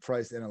that's being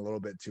priced in a little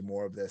bit to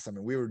more of this. I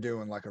mean, we were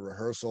doing like a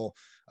rehearsal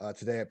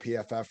today at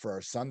PFF for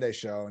our Sunday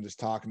show and just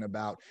talking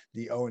about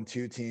the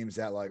 0-2 teams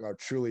that like are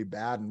truly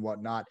bad and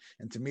whatnot.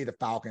 And to me, the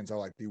Falcons are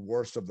like the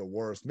worst of the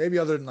worst, maybe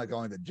other than like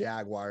only the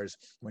Jaguars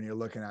when you're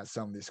looking at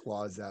some of these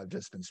squads that have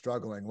just been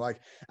struggling.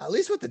 Like at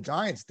least with the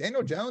Giants,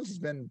 Daniel Jones has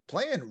been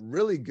playing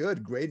really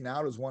good, grading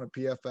out as one of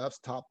PFF's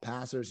top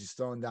passers. He's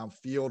throwing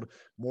downfield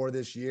more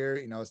this year.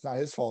 It's not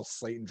his fault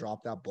Slayton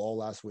dropped that ball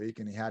last week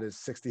and he had his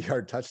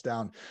 60-yard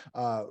touchdown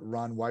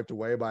run wiped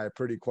away by a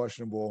pretty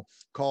questionable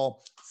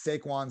call.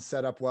 Saquon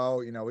set up well.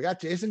 We got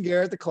Jason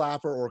Garrett, the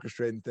clapper,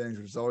 orchestrating things,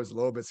 which is always a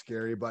little bit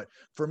scary. But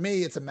for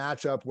me, it's a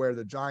matchup where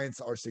the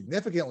Giants are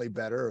significantly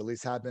better, or at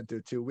least have been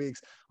through 2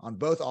 weeks, on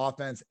both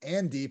offense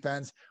and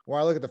defense. Where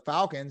I look at the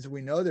Falcons,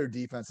 we know their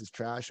defense is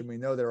trash, and we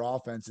know their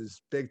offense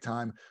is big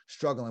time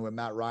struggling with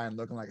Matt Ryan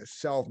looking like a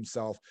shell of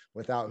himself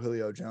without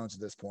Julio Jones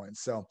at this point.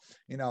 So,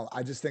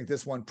 I just think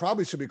this one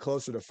probably should be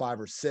closer to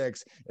 5 or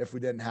 6 if we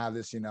didn't have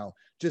this,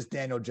 just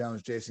Daniel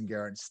Jones, Jason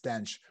Garrett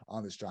stench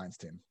on this Giants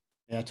team.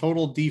 Yeah,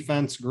 total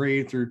defense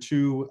grade through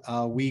 2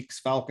 weeks,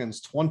 Falcons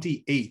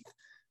 28th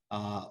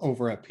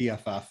over at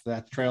PFF.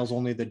 That trails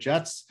only the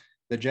Jets,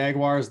 the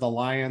Jaguars, the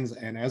Lions,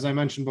 and as I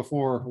mentioned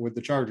before with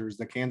the Chargers,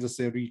 the Kansas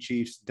City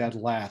Chiefs dead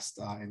last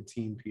in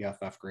team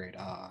PFF grade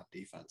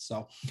defense.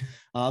 So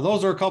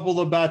those are a couple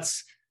of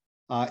bets.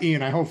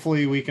 Ian,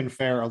 hopefully we can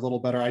fare a little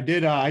better. I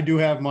do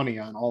have money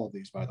on all of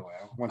these, by the way.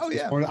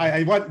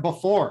 I went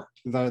before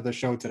the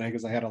show today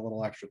because I had a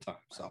little extra time.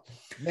 So,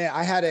 man,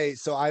 I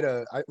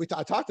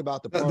talked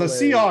about the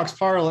Seahawks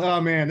parlay. Oh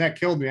man, that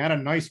killed me. I had a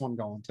nice one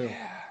going too.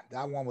 Yeah,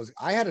 that one was.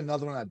 I had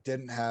another one that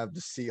didn't have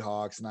the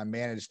Seahawks, and I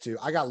managed to.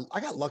 I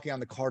got lucky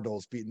on the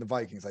Cardinals beating the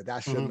Vikings. Like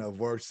that shouldn't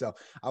have worked. So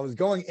I was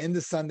going into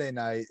Sunday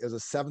night. It was a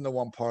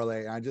 7-1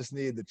 parlay, and I just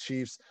needed the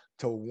Chiefs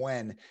to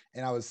win,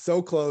 and I was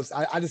so close.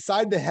 I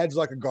decided to hedge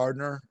like a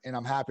gardener, and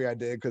I'm happy I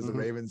did because the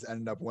Ravens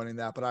ended up winning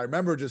that. But I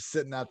remember just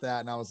sitting at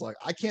that, and I was like,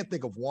 I can't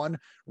think of one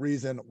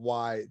reason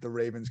why the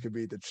Ravens could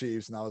beat the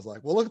Chiefs. And I was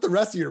like, well, look at the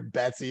rest of your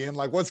bets, Ian.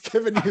 Like, what's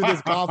giving you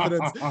this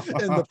confidence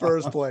in the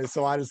first place?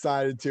 So I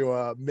decided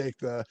to make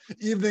the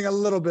evening a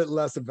little bit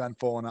less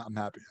eventful, and I'm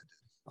happy I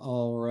did.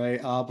 All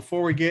right.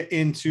 Before we get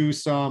into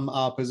some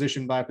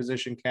position by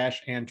position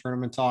cash and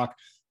tournament talk,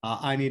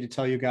 I need to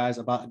tell you guys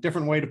about a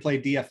different way to play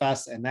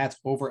DFS, and that's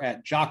over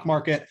at Jock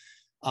Market.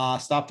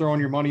 Stop throwing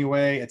your money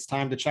away. It's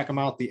time to check them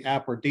out. The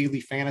app where daily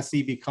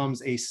fantasy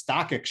becomes a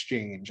stock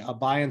exchange.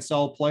 Buy and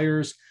sell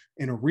players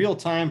in real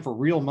time for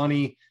real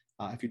money.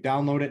 If you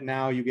download it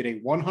now, you get a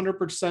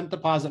 100%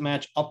 deposit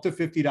match up to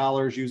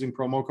 $50 using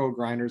promo code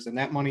Grinders, and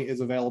that money is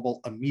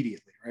available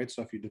immediately, right?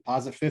 So if you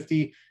deposit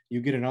 50,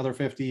 you get another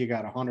 50. You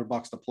got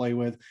 $100 to play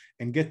with.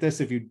 And get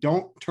this, if you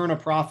don't turn a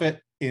profit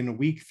in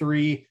week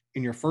 3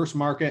 in your first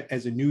market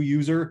as a new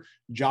user,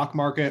 Jock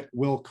Market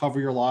will cover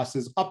your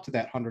losses up to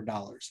that $100.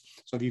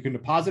 So if you can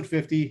deposit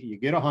 50, you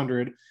get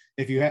 100.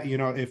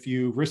 If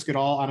you risk it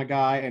all on a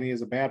guy and he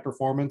has a bad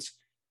performance,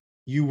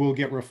 you will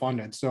get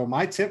refunded. So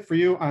my tip for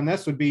you on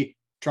this would be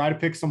try to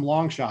pick some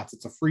long shots.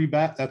 It's a free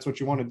bet. That's what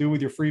you want to do with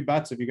your free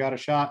bets. If you got a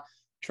shot,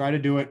 try to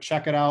do it.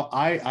 Check it out.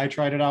 I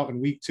tried it out in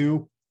week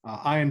 2.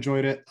 I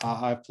enjoyed it.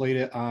 I've played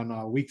it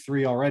on week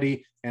 3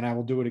 already, and I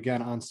will do it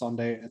again on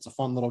Sunday. It's a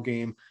fun little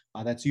game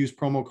That's use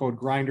promo code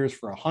Grinders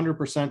for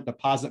 100%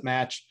 deposit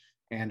match.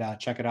 And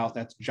check it out.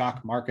 That's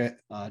Jock Market,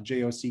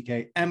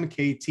 JOCKMKT.com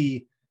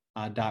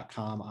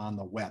on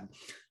the web.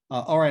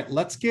 All right,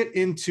 let's get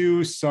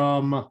into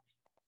some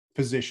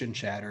position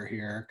chatter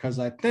here, because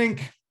I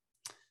think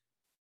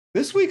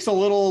this week's a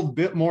little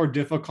bit more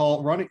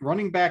difficult.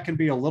 Running back can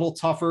be a little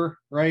tougher,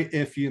 right?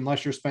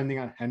 Unless you're spending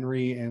on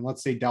Henry, and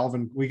let's say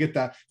Dalvin, if we get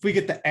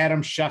the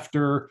Adam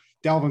Schefter,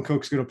 Dalvin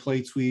Cook's going to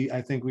play tweet,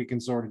 I think we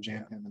can sort of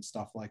jam him and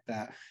stuff like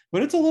that.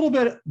 But it's a little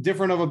bit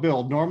different of a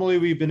build. Normally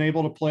we've been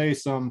able to play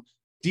some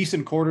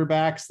decent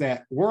quarterbacks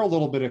that were a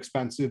little bit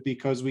expensive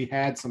because we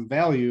had some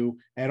value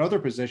at other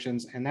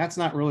positions, and that's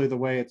not really the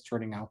way it's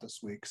turning out this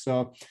week.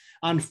 So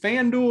on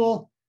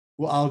FanDuel,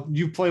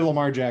 you play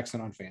Lamar Jackson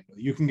on FanDuel.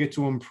 You can get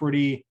to him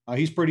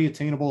he's pretty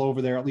attainable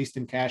over there, at least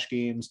in cash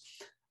games.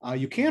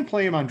 You can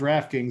play him on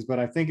DraftKings, but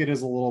I think it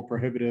is a little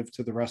prohibitive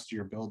to the rest of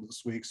your build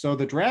this week. So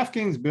the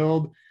DraftKings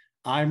build,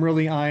 I'm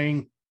really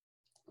eyeing.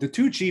 The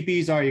two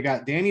cheapies are, you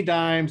got Danny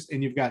Dimes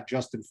and you've got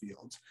Justin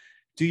Fields.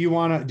 Do you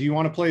want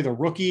to play the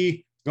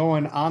rookie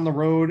going on the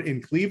road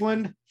in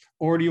Cleveland,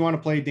 or do you want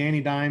to play Danny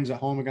Dimes at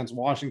home against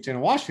Washington?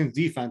 And Washington's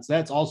defense,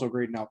 that's also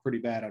grading out pretty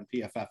bad on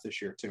PFF this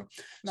year too.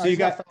 No, so you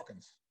got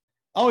Falcons.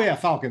 Oh yeah,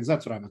 Falcons.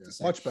 That's what I meant to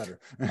say. Much better.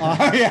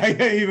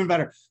 Yeah, even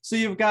better. So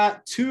you've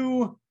got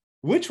two.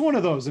 Which one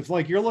of those, if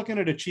like you're looking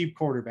at a cheap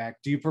quarterback,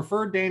 do you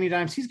prefer Danny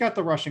Dimes? He's got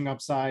the rushing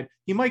upside.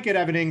 He might get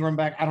Evan Ingram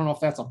back. I don't know if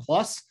that's a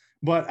plus,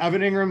 but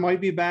Evan Ingram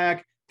might be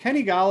back.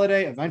 Kenny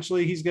Golladay,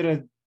 eventually he's going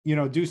to,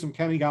 do some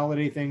Kenny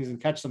Golladay things and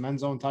catch some end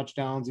zone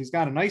touchdowns. He's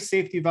got a nice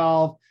safety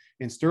valve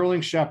in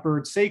Sterling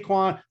Shepard.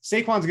 Saquon's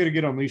going to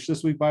get unleashed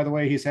this week, by the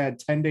way. He's had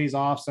 10 days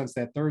off since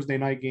that Thursday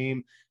night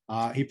game.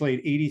 He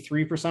played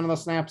 83% of the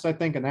snaps, I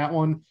think, in that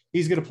one.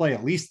 He's going to play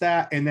at least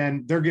that, and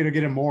then they're going to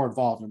get him more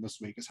involved in this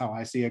week is how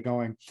I see it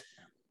going.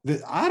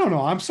 I don't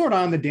know. I'm sort of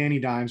on the Danny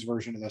Dimes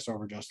version of this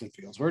over Justin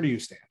Fields. Where do you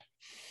stand?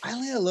 I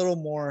lean a little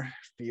more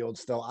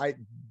Fields still.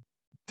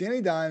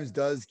 Danny Dimes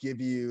does give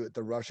you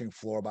the rushing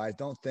floor, but I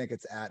don't think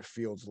it's at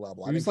Fields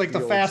level. He was like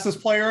the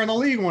fastest player in the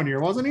league one year,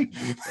 wasn't he?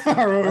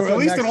 Or at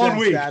least in 1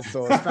 week.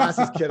 So the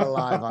fastest kid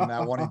alive on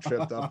that one he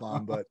tripped up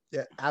on, but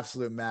yeah,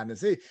 absolute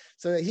madness.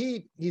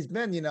 He's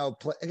been,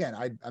 again,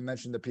 I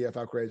mentioned the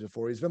PFF grades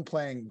before. He's been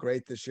playing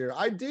great this year.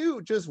 I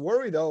do just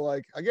worry though,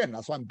 again,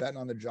 that's why I'm betting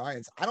on the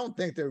Giants. I don't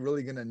think they're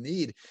really going to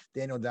need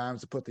Daniel Dimes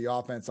to put the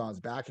offense on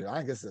his back here. I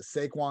think this is a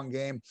Saquon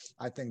game.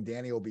 I think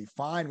Danny will be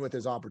fine with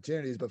his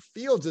opportunities, but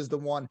Fields is the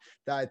one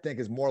that I think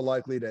is more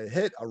likely to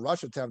hit a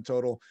rush attempt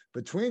total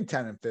between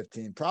 10 and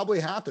 15. Probably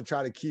have to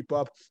try to keep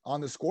up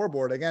on the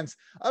scoreboard against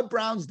a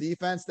Browns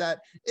defense that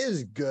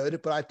is good,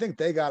 but I think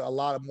they got a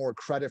lot of more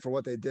credit for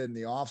what they did in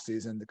the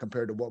offseason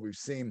compared to what we've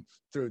seen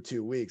through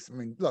 2 weeks. I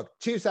mean, look,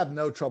 Chiefs have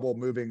no trouble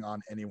moving on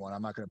anyone.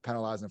 I'm not going to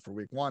penalize them for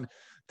week one.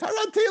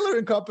 Tyrod Taylor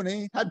and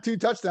company had 2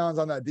 touchdowns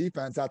on that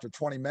defense after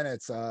 20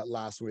 minutes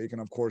last week.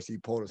 And of course, he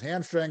pulled his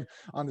hamstring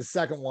on the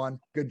second one.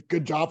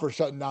 Good job for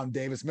shutting down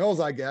Davis Mills,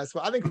 I guess.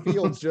 But I think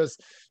Fields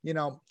just,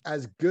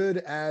 as good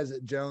as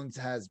Jones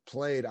has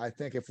played, I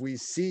think if we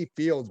see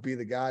Fields be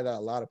the guy that a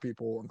lot of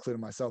people,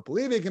 including myself,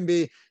 believe he can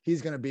be,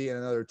 he's going to be in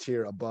another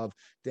tier above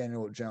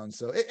Daniel Jones.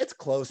 So it's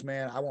close,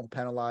 man. I won't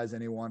penalize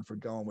anyone for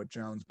going with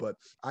Jones, but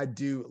I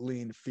do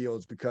lean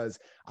Fields because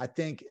I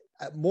think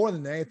more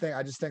than anything,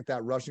 I just think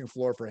that rushing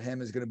floor for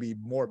him is going to be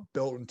more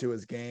built into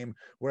his game.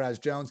 Whereas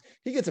Jones,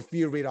 he gets a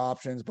few read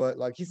options, but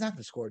he's not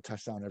going to score a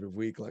touchdown every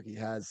week like he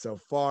has so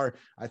far.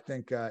 I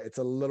think it's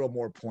a little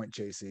more point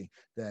chasey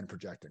than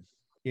projected.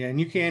 Yeah, and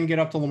you can get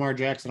up to Lamar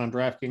Jackson on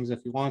DraftKings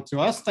if you want to.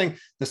 I also think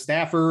the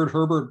Stafford,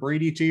 Herbert,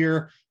 Brady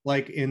tier,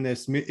 in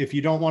this, if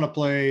you don't want to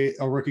play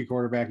a rookie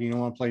quarterback, you don't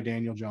want to play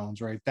Daniel Jones,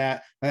 right?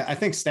 That I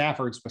think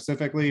Stafford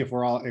specifically, if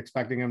we're all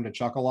expecting him to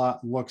chuck a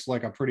lot, looks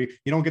like you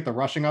don't get the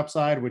rushing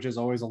upside, which is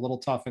always a little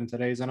tough in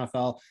today's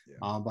NFL.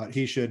 Yeah. But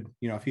he should,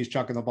 if he's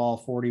chucking the ball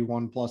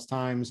 41 plus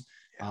times,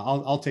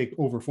 I'll take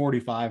over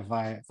 45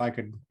 if I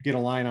could get a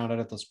line on it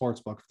at the sports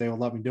book, if they would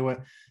let me do it.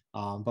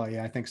 But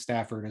yeah, I think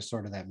Stafford is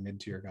sort of that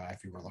mid-tier guy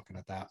if you were looking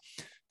at that.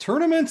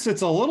 Tournaments,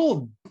 it's a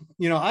little,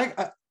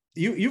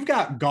 you've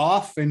got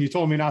Goff, and you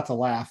told me not to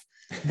laugh,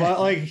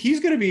 but he's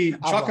going to be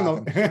chucking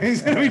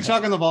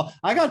the ball.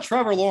 I got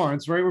Trevor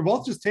Lawrence, right? We're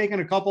both just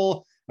taking a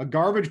couple of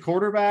garbage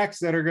quarterbacks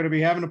that are going to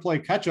be having to play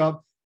catch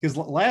up, because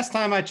last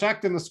time I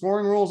checked in the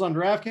scoring rules on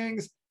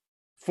DraftKings,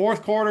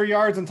 fourth quarter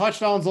yards and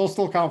touchdowns, they'll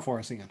still count for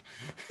us again.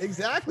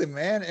 Exactly,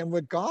 man. And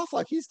with Goff,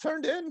 he's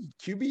turned in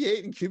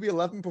QB8 and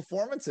QB11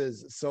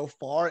 performances so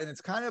far. And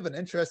it's kind of an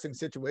interesting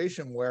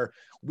situation where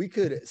we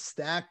could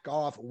stack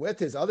Goff with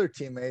his other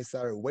teammates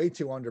that are way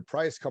too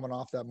underpriced coming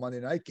off that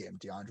Monday night game.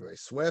 DeAndre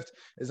Swift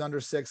is under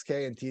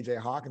 6K, and TJ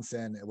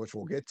Hawkinson, which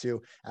we'll get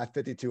to, at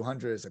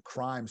 5,200 is a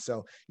crime.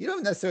 So you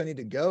don't necessarily need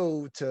to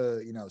go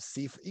to,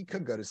 you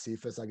could go to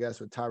Cephas, I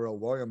guess, with Tyrell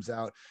Williams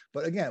out.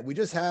 But again, we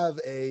just have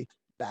a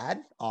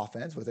bad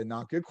offense with a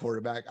not good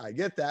quarterback. I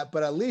get that,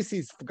 but at least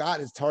he's got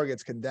his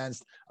targets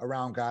condensed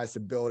around guys to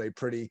build a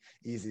pretty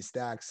easy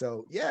stack.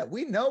 So yeah,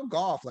 we know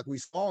Goff, like we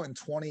saw in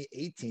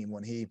 2018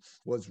 when he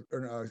was,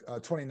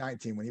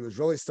 2019, when he was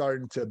really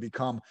starting to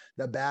become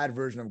the bad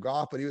version of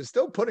Goff, but he was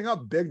still putting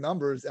up big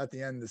numbers at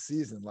the end of the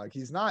season. Like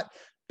he's not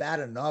bad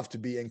enough to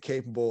be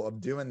incapable of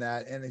doing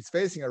that. And he's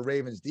facing a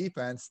Ravens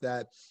defense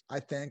that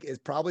I think is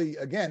probably,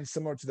 again,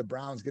 similar to the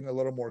Browns, getting a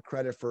little more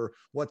credit for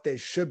what they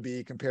should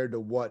be compared to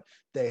what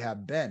they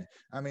have been.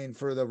 I mean,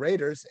 for the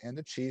Raiders and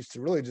the Chiefs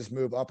to really just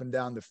move up and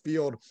down the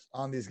field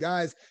on these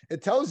guys,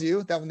 it tells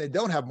you that when they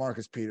don't have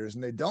Marcus Peters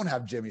and they don't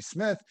have Jimmy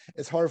Smith,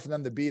 it's hard for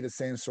them to be the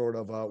same sort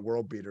of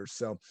world beaters.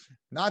 So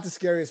not the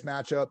scariest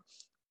matchup.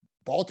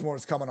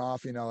 Baltimore's coming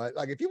off,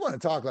 like if you want to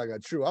talk like a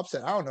true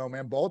upset, I don't know,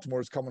 man.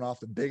 Baltimore's coming off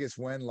the biggest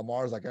win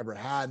Lamar's like ever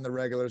had in the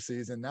regular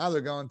season. Now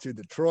they're going to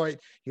Detroit.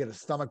 He had a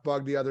stomach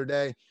bug the other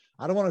day.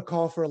 I don't want to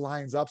call for a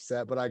Lions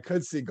upset, but I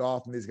could see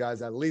Goff and these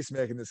guys at least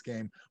making this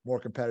game more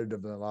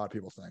competitive than a lot of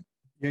people think.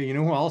 Yeah, you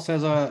know who else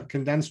has a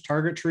condensed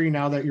target tree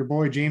now that your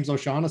boy James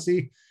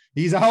O'Shaughnessy,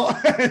 he's out?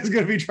 It's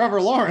going to be Trevor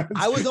Lawrence.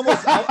 I was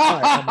almost out.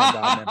 Oh my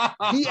God,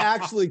 man. He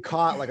actually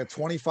caught like a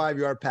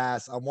 25-yard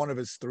pass on one of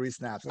his 3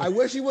 snaps. I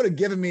wish he would have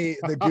given me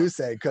the goose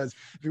egg, because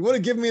if he would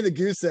have given me the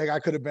goose egg, I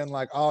could have been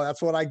like, oh,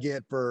 that's what I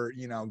get for,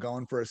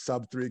 going for a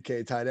sub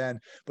 3K tight end.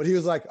 But he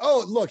was like,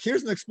 oh, look,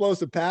 here's an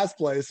explosive pass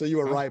play. So you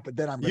were right. But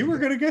then you were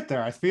going to get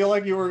there. I feel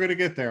like you were going to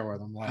get there with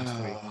him last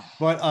week.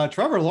 But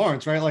Trevor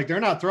Lawrence, right? Like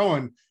they're not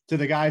throwing to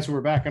the guys who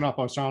are backing up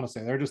O'Shaughnessy.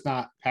 They're just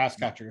not pass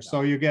catchers.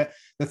 So you get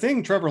the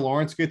thing Trevor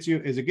Lawrence gets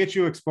you is it gets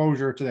you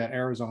exposure to that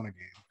Arizona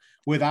game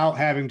without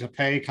having to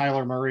pay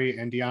Kyler Murray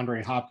and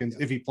DeAndre Hopkins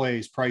if he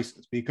plays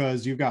prices,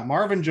 because you've got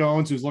Marvin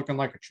Jones, who's looking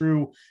like a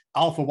true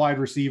alpha wide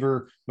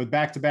receiver with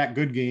back-to-back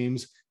good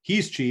games.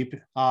 He's cheap.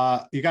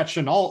 You got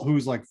Chenault,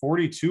 who's like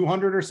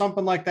 4,200 or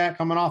something like that,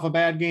 coming off a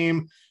bad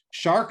game.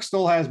 Shark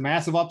still has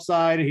massive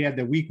upside. He had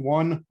the week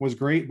 1 was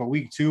great, but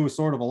week 2 was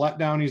sort of a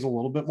letdown. He's a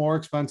little bit more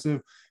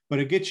expensive, but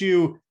it gets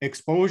you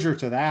exposure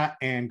to that,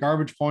 and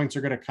garbage points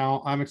are going to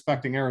count. I'm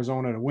expecting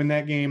Arizona to win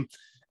that game.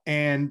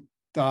 And,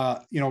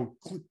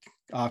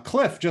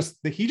 Cliff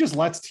he just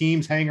lets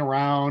teams hang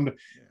around,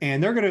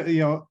 and they're going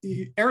to,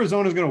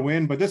 Arizona's going to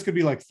win, but this could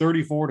be like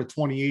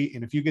 34-28.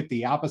 And if you get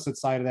the opposite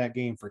side of that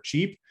game for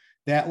cheap,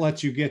 that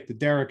lets you get the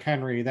Derrick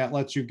Henry, that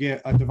lets you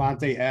get a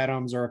Devontae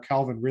Adams or a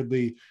Calvin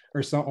Ridley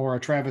or a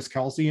Travis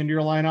Kelce into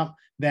your lineup.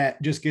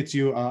 That just gets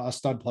you a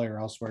stud player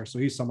elsewhere. So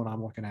he's someone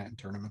I'm looking at in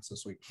tournaments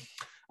this week.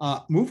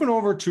 Moving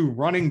over to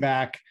running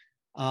back,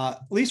 at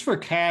least for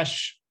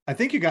cash, I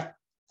think you got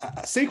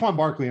Saquon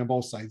Barkley on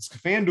both sides.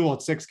 FanDuel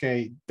at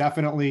 6K,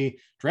 definitely.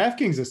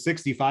 DraftKings is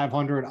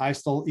 6,500. I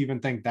still even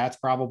think that's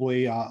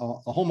probably a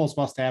almost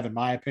must-have in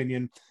my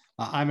opinion.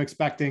 I'm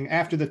expecting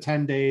after the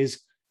 10 days,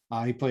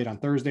 he played on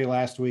Thursday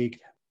last week,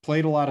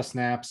 played a lot of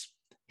snaps.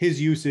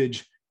 His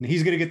usage, and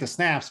he's going to get the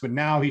snaps, but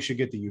now he should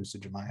get the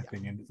usage, in my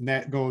opinion. And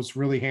that goes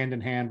really hand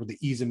in hand with the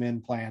ease him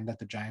in plan that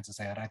the Giants has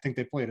had. I think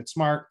they played it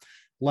smart,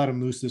 let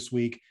him loose this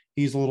week.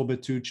 He's a little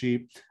bit too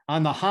cheap.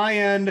 On the high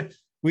end,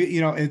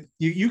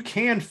 you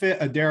can fit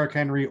a Derrick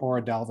Henry or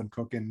a Dalvin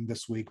Cook in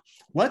this week.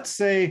 Let's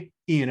say,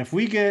 Ian, if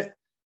we get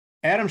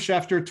Adam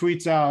Schefter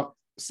tweets out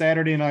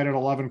Saturday night at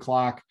 11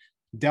 o'clock,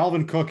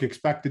 Dalvin Cook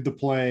expected to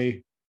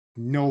play,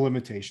 no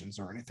limitations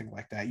or anything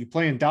like that. You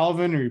playing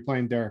Dalvin or you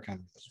playing Derrick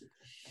Henry this week?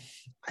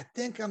 I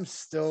think I'm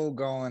still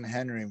going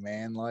Henry,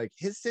 man. Like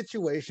his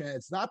situation,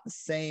 it's not the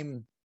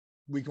same.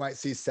 We might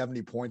see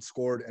 70 points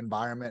scored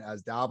environment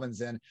as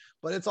Dalvin's in,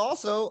 but it's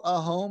also a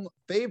home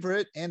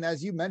favorite. And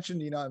as you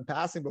mentioned, in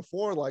passing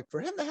before, like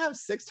for him to have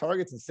 6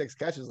 targets and 6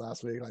 catches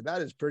last week, like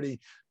that is pretty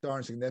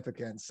darn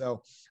significant.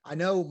 So I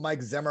know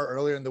Mike Zimmer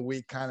earlier in the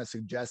week kind of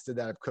suggested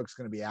that if Cook's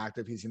going to be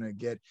active, he's going to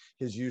get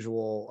his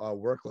usual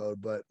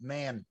workload, but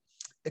man,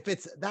 if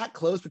it's that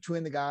close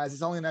between the guys,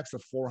 it's only an extra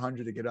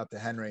 400 to get up to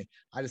Henry.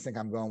 I just think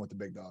I'm going with the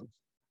big dog.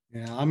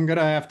 Yeah, I'm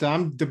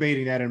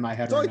debating that in my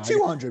head. It's only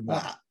 200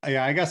 more.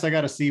 Yeah, I guess I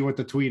got to see what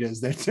the tweet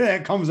is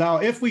that comes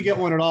out if we get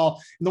one at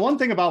all. And the one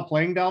thing about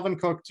playing Dalvin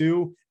Cook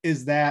too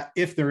is that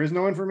if there is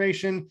no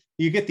information,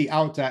 you get the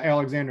out to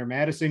Alexander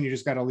Madison. You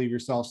just got to leave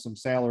yourself some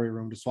salary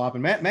room to swap.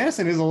 And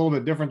Madison is a little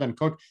bit different than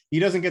Cook. He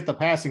doesn't get the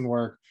passing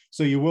work,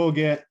 so you will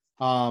get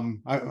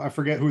I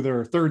forget who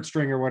their third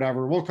string or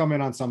whatever will come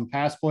in on some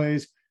pass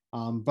plays.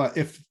 But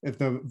if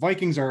the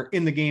Vikings are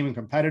in the game and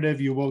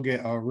competitive, you will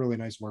get a really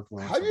nice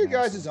workload. How do you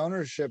guys'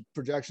 ownership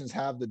projections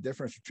have the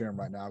difference between them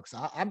right now?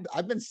 Because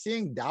I've been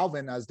seeing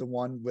Dalvin as the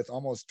one with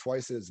almost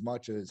twice as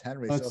much as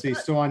Henry. Let's see.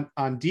 So on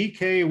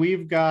DK,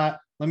 we've got,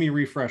 let me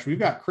refresh. We've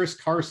got Chris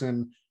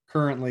Carson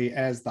currently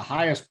as the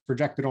highest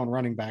projected on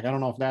running back. I don't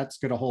know if that's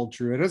going to hold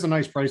true. It is a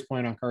nice price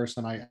point on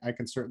Carson. I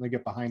can certainly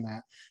get behind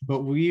that. But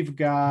we've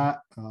got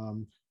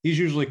these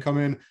usually come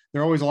in.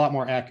 They're always a lot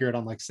more accurate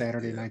on like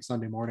Saturday night,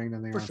 Sunday morning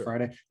than they are on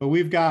Friday. But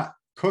we've got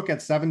Cook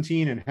at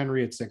 17 and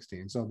Henry at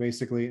 16. So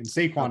basically, and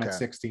Saquon at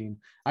 16.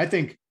 I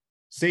think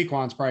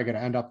Saquon's probably going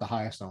to end up the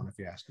highest owned if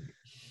you ask me.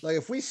 like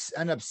if we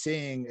end up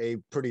seeing a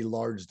pretty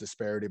large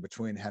disparity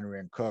between Henry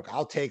and Cook,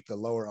 I'll take the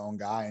lower owned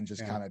guy and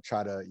just kind of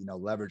try to,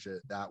 leverage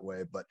it that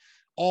way. But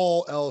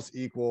all else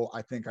equal,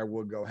 I think I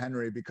would go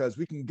Henry, because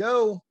we can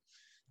go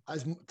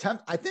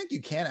I think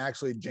you can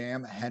actually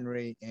jam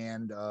Henry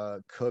and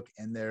Cook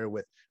in there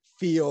with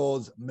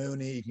Fields,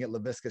 Mooney. You can get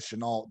Laviska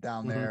Shenault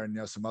down there,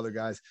 and some other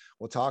guys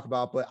we'll talk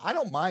about. But I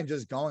don't mind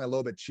just going a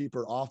little bit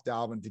cheaper off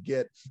Dalvin to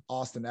get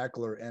Austin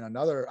Eckler in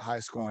another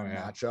high scoring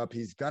matchup.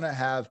 He's gonna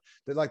have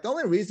the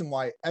only reason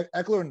why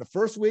Eckler in the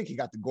first week he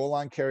got the goal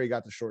line carry, he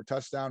got the short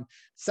touchdown.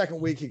 Second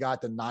week he got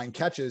the 9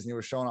 catches, and he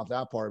was showing off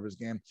that part of his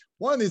game.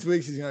 One of these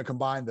weeks he's going to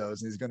combine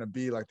those, and he's going to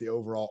be like the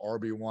overall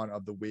RB1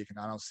 of the week, and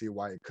I don't see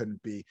why it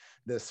couldn't be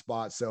this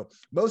spot. So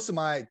most of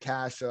my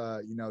cash,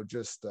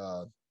 just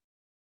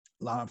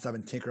lineups I've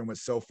been tinkering with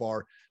so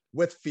far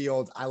with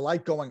Fields. I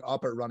like going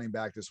up at running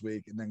back this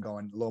week and then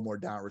going a little more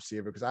down at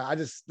receiver, because I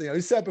just,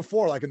 you said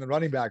before, like in the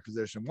running back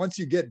position, once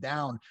you get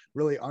down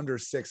really under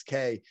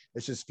 6K,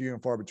 it's just few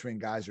and far between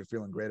guys you're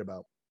feeling great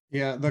about.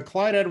 Yeah, the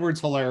Clyde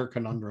Edwards-Helaire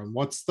conundrum.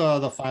 What's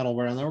the final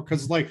word on there?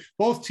 Because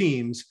both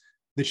teams,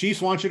 the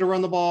Chiefs want you to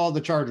run the ball, the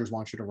Chargers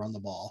want you to run the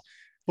ball,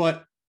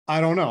 but I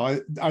don't know.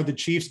 Are the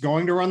Chiefs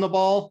going to run the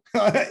ball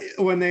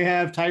when they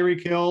have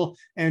Tyreek Hill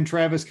and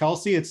Travis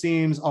Kelce? It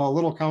seems a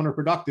little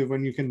counterproductive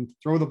when you can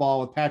throw the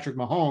ball with Patrick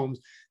Mahomes,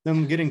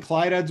 then getting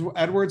Clyde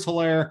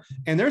Edwards-Helaire.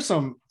 And there's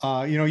some,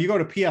 you go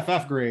to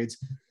PFF grades,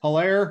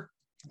 Helaire,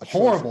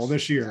 horrible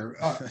this year.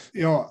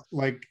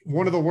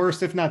 One of the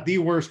worst, if not the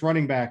worst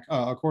running back,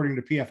 according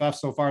to PFF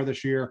so far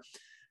this year.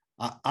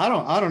 I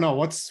don't know.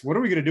 What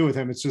are we going to do with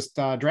him? It's just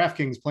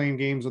DraftKings playing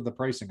games with the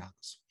pricing on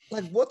this.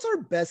 What's our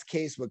best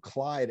case with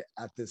Clyde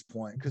at this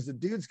point? Because the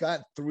dude's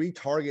got 3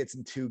 targets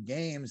in 2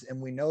 games,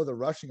 and we know the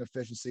rushing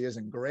efficiency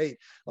isn't great.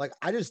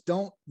 I just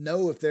don't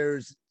know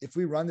if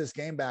we run this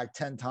game back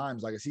 10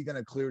 times, is he going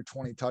to clear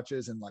 20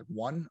 touches in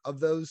one of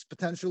those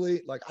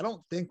potentially? I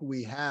don't think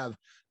we have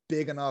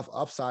big enough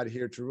upside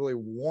here to really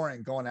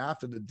warrant going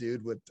after the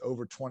dude with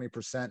over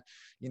 20%,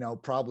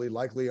 probably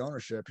likely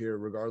ownership here,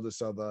 regardless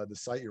of the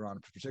site you're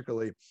on,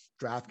 particularly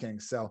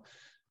DraftKings. So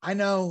I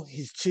know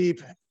he's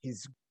cheap.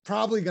 He's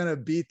probably going to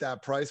beat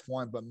that price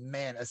point, but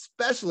man,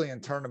 especially in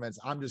tournaments,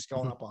 I'm just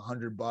going up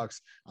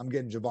 $100. I'm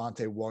getting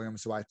Javonte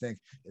Williams, who I think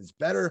is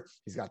better.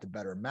 He's got the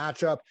better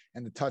matchup,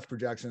 and the touch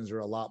projections are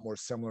a lot more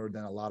similar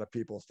than a lot of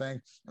people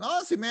think. And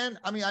honestly, man,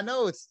 I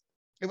know it's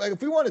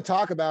if we want to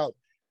talk about,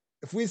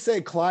 if we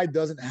say Clyde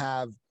doesn't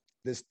have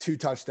this 2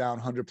 touchdown,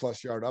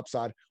 100+ yard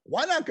upside,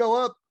 why not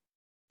go up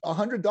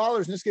 $100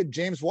 and just get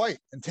James White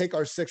and take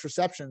our 6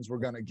 receptions we're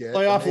going to get?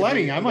 Play off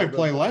Lenny. I might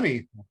play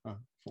Lenny.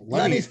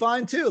 Lenny's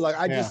fine too.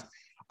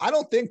 I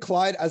don't think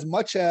Clyde, as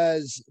much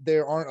as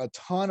there aren't a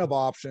ton of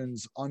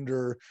options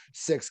under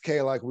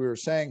 6K, like we were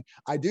saying,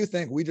 I do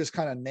think we just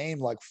kind of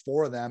named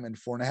 4 of them in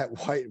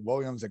Fournette, White,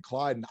 Williams, and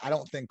Clyde. And I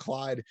don't think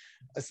Clyde,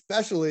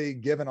 especially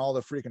given all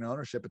the freaking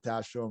ownership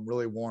attached to him,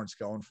 really warrants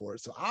going for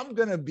it. So I'm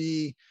going to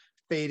be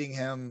fading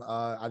him,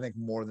 I think,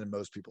 more than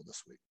most people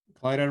this week.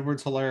 Clyde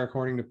Edwards-Helaire,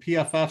 according to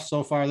PFF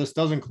so far, this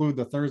does include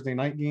the Thursday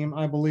night game,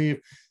 I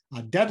believe.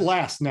 Dead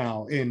last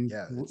now in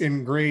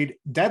grade,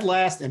 dead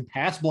last in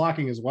pass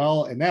blocking as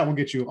well, and that will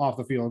get you off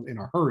the field in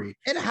a hurry.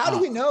 And how do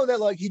we know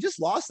that he just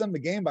lost them the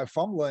game by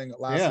fumbling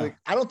last week?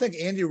 I don't think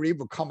Andy Reid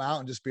would come out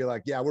and just be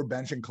like, yeah, we're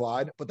benching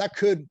Clyde, but that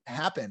could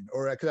happen,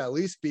 or it could at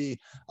least be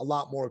a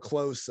lot more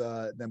close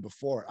than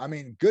before.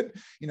 Good,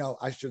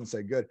 I shouldn't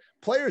say good.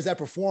 Players that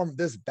perform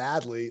this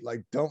badly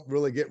don't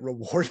really get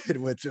rewarded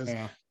with just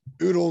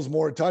oodles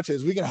more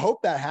touches. We can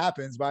hope that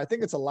happens, but I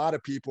think it's a lot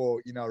of people,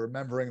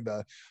 remembering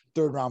the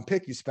 3rd round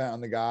pick you spent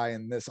on the guy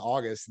in this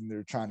August, and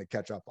they're trying to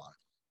catch up on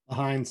it.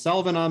 Behind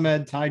Salvin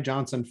Ahmed, Ty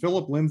Johnson,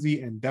 Phillip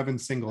Lindsay, and Devin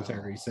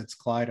Singletary sits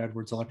Clyde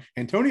Edwards-Helaire.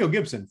 Antonio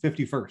Gibson,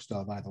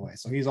 51st, by the way.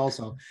 So he's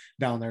also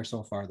down there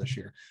so far this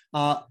year.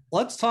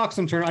 Let's talk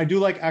some turn. I do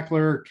like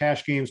Eckler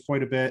cash games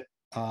quite a bit.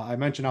 I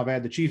mentioned how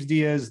bad the Chiefs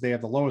D is. They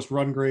have the lowest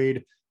run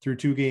grade through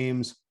 2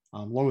 games.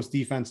 Lowest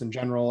defense in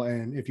general.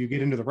 And if you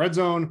get into the red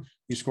zone,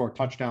 you score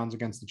touchdowns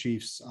against the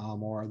Chiefs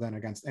more than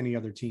against any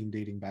other team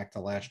dating back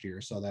to last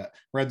year. So that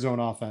red zone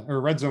offense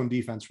or red zone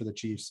defense for the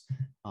Chiefs,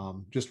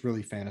 just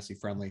really fantasy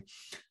friendly.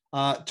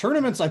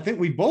 Tournaments, I think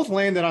we both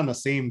landed on the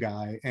same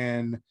guy,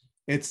 and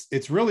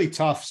it's really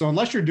tough. So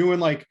unless you're doing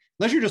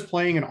unless you're just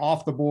playing an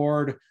off the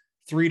board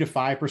 3 to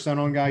 5%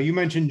 on guy, you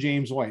mentioned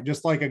James White,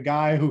 just like a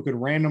guy who could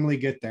randomly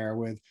get there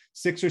with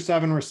 6 or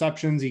 7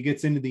 receptions. He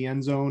gets into the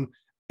end zone.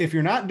 If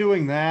you're not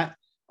doing that,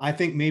 I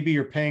think maybe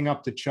you're paying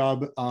up to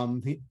Chubb.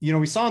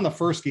 We saw in the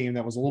first game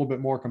that was a little bit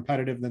more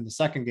competitive than the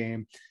second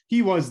game.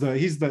 He's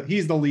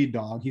the lead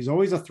dog. He's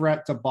always a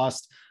threat to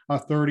bust a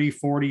 30,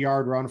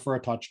 40-yard run for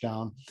a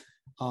touchdown.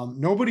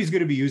 Nobody's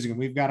going to be using him.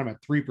 We've got him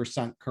at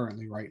 3%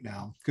 currently right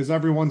now because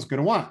everyone's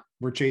going to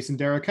we're chasing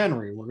Derrick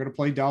Henry. We're going to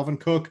play Dalvin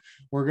Cook.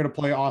 We're going to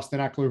play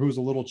Austin Eckler, who's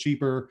a little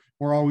cheaper.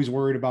 We're always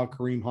worried about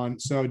Kareem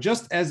Hunt. So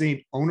just as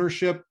a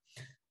ownership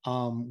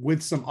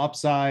with some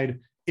upside,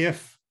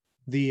 if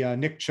the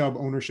Nick Chubb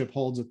ownership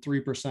holds at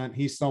 3%,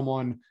 he's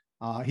someone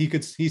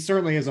He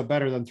certainly has a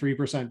better than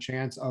 3%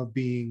 chance of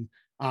being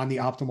on the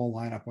optimal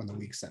lineup when the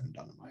week's said and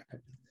done, in my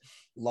opinion.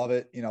 Love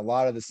it. A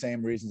lot of the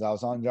same reasons I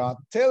was on John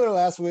Taylor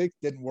last week.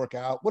 Didn't work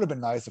out. Would have been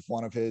nice if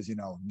one of his,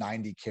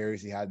 90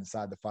 carries he had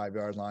inside the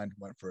 5-yard line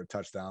went for a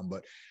touchdown,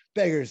 but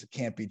beggars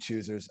can't be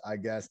choosers, I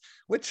guess.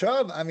 With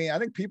Chubb, I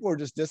think people were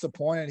just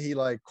disappointed. He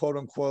quote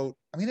unquote,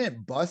 he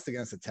didn't bust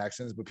against the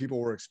Texans, but people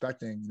were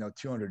expecting,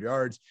 200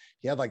 yards.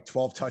 He had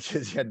 12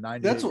 touches. He had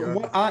 90. That's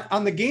what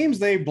on the games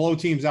they blow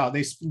teams out.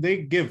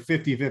 They give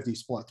 50-50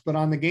 splits, but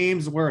on the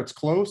games where it's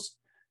close,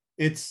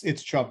 it's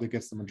Chubb that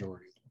gets the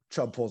majority.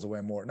 Chubb pulls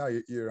away more. No,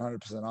 you're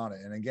 100% on it.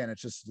 And again,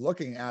 it's just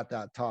looking at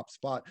that top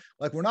spot.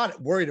 We're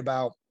not worried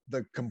about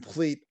the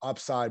complete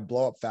upside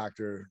blow up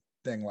factor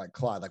thing like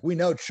Clyde. We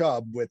know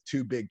Chubb with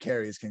 2 big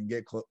carries can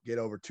get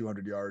over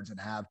 200 yards and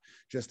have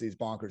just these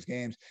bonkers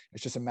games.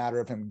 It's just a matter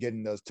of him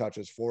getting those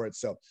touches for it.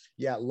 So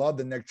yeah, love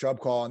the Nick Chubb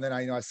call. And then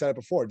I said it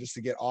before, just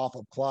to get off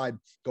of Clyde,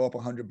 go up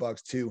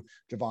 $100 to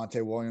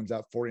Javonte Williams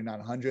at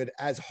 4,900.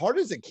 As hard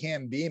as it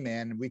can be,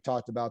 man, and we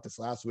talked about this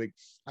last week,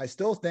 I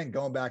still think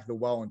going back to the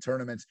well in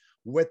tournaments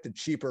with the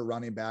cheaper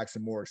running backs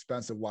and more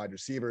expensive wide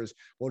receivers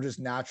will just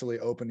naturally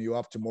open you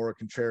up to more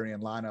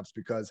contrarian lineups,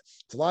 because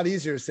it's a lot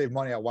easier to save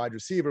money at wide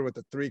receiver with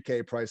the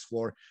 3K price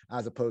floor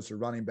as opposed to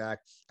running back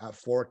at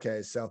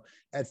 4K. So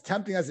as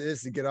tempting as it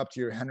is to get up to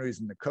your Henrys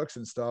and the Cooks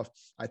and stuff,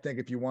 I think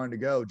if you wanted to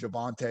go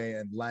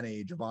Javonte and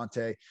Lenny,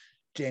 Javonte,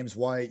 James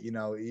White,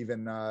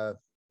 even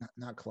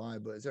not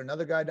Clyde, but is there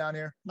another guy down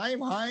here?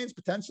 Naeem Hines,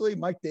 potentially.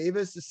 Mike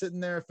Davis is sitting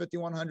there at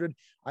 5,100.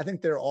 I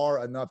think there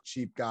are enough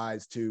cheap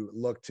guys to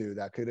look to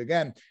that could,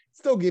 again,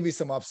 still give you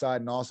some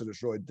upside and also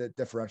just really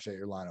differentiate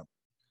your lineup.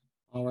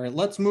 All right,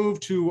 let's move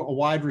to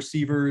wide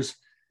receivers.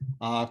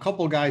 A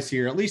couple of guys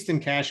here, at least in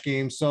cash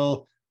games.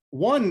 So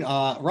one,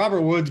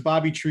 Robert Woods,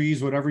 Bobby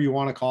Trees, whatever you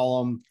want to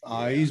call him.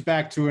 He's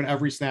back to an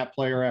every snap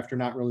player after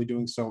not really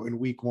doing so in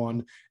week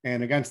 1.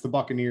 And against the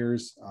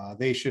Buccaneers,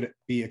 they should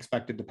be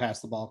expected to pass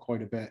the ball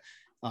quite a bit.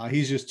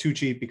 He's just too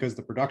cheap because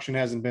the production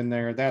hasn't been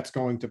there. That's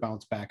going to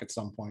bounce back at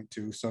some point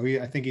too. So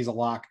I think he's a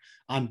lock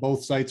on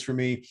both sites for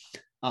me.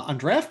 On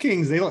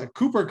DraftKings,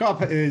 Cooper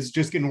Kupp is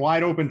just getting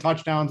wide open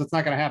touchdowns. It's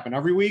not going to happen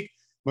every week,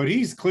 but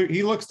he's clear.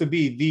 He looks to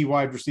be the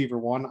wide receiver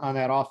 1 on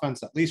that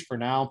offense, at least for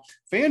now.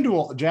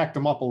 FanDuel jacked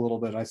him up a little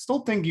bit. I still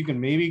think you can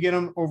maybe get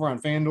him over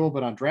on FanDuel,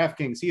 but on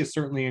DraftKings, he is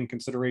certainly in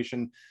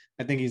consideration.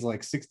 I think he's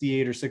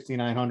 68 or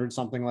 6,900,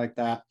 something like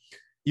that.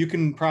 You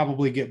can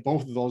probably get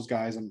both of those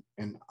guys.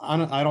 And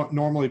I don't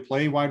normally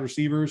play wide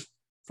receivers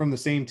from the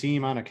same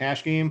team on a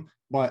cash game,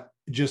 but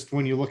just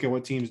when you look at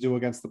what teams do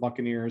against the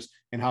Buccaneers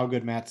and how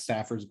good Matt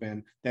Stafford's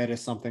been, that is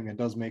something that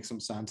does make some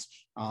sense.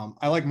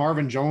 I like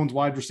Marvin Jones,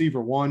 wide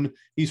receiver 1.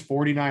 He's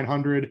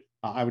 4,900.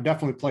 I would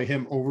definitely play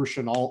him over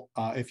Shenault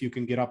if you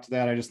can get up to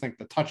that. I just think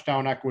the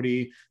touchdown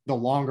equity, the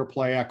longer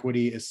play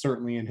equity is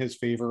certainly in his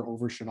favor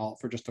over Shenault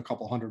for just a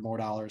couple $100 more.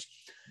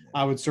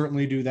 I would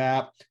certainly do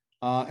that.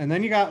 And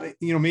then you got,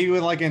 maybe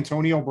with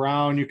Antonio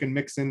Brown, you can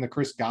mix in the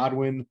Chris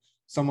Godwin,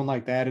 someone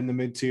like that in the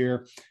mid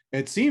tier.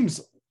 It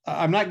seems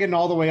I'm not getting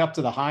all the way up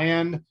to the high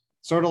end,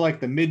 sort of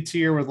like the mid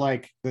tier with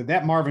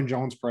that Marvin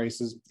Jones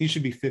prices. He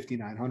should be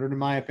 5,900 in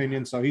my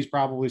opinion. So he's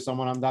probably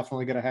someone I'm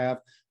definitely going to have.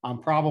 I'm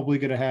probably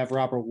going to have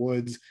Robert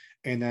Woods,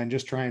 and then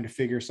just trying to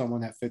figure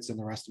someone that fits in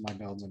the rest of my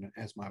builds and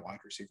as my wide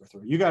receiver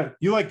 3.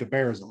 You like the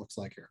Bears, it looks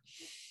like here.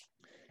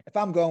 If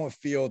I'm going with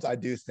Fields, I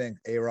do think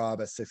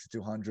A-Rob at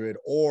 6,200,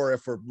 or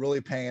if we're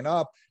really paying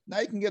up, now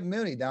you can get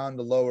Mooney down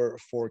to lower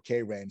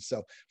 4K range.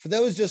 So for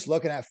those just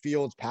looking at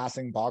Fields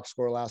passing box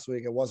score last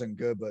week, it wasn't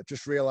good, but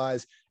just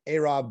realize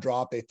A-Rob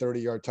dropped a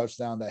 30-yard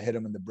touchdown that hit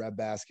him in the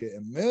breadbasket,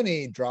 and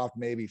Mooney dropped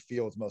maybe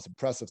Fields' most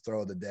impressive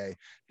throw of the day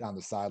down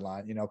the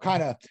sideline.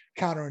 Kind of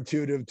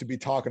counterintuitive to be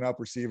talking up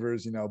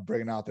receivers,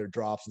 bringing out their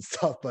drops and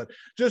stuff, but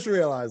just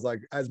realize,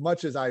 as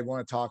much as I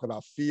want to talk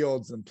about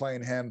Fields and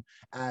playing him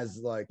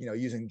as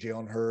using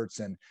Jalen Hurts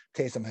and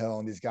Taysom Hill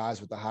and these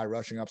guys with the high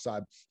rushing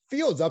upside,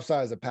 Fields'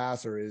 upside as a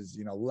passer is,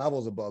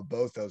 levels above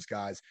both those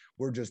guys.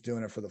 We're just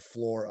doing it for the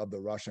floor of the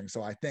rushing.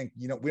 So I think,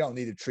 we don't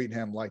need to treat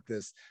him like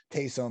this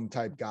Taysom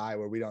type guy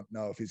where we don't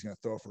know if he's going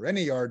to throw for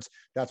any yards.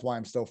 That's why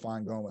I'm still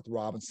fine going with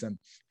Robinson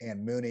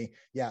and Mooney.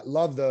 Yeah,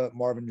 love the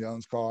Marvin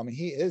Jones call.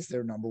 He is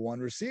their number 1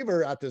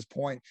 receiver at this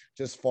point,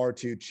 just far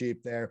too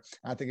cheap there.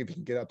 I think if you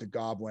can get up to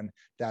Godwin,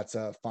 that's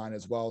fine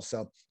as well.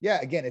 So yeah,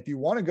 again, if you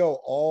want to go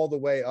all the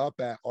way up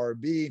at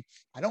RB,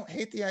 I don't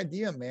hate the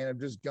idea, man, of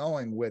just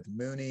going with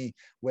Mooney,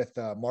 with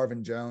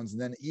Marvin Jones,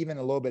 and then even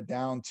a little bit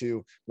down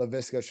to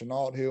Laviska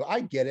Shenault, who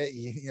I get it.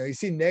 You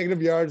see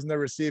negative yards in the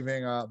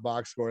receiving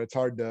box score. It's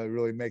hard to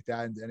really make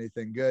that into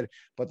anything good,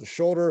 but the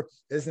shoulder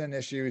isn't an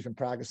issue. He's been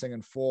practicing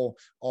in full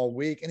all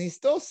week, and he's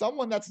still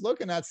someone that's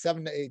looking at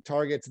 7 to 8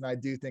 targets. And I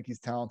do think he's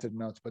talented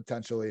enough to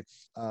potentially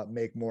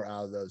make more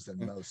out of those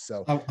than most.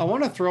 So I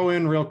want to throw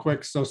in real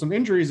quick. So some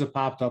injuries have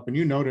popped up, and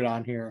you noted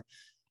on here.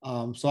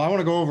 So I want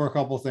to go over a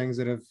couple of things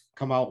that have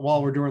come out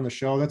while we're doing the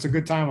show. That's a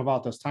good time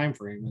about this time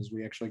frame as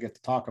we actually get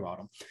to talk about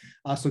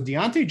them. So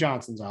Deontay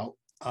Johnson's out.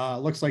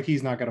 Looks like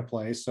he's not going to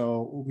play.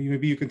 So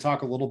maybe you can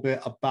talk a little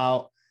bit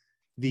about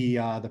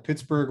the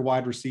Pittsburgh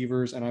wide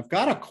receivers. And I've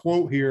got a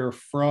quote here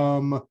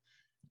from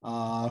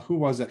who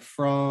was it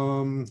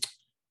from?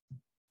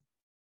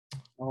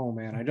 Oh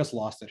man, I just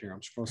lost it here.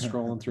 I'm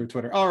scrolling through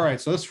Twitter. All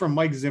right. So this is from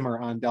Mike Zimmer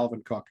on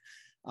Dalvin Cook.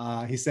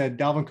 He said,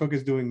 Dalvin Cook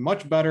is doing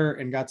much better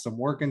and got some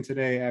work in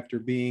today after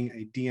being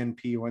a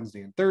DNP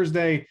Wednesday and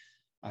Thursday.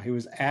 He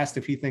was asked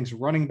if he thinks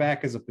running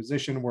back is a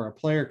position where a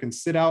player can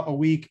sit out a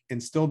week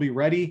and still be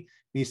ready. And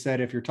he said,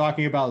 if you're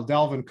talking about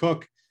Dalvin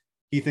Cook,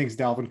 he thinks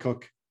Dalvin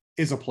Cook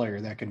is a player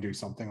that can do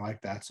something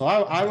like that. So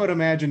I would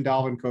imagine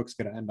Dalvin Cook's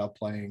going to end up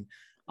playing.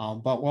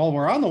 But while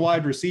we're on the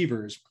wide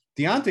receivers,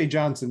 Deontay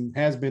Johnson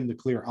has been the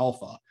clear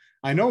alpha.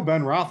 I know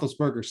Ben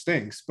Roethlisberger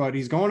stinks, but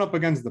he's going up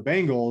against the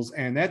Bengals,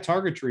 and that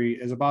target tree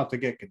is about to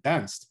get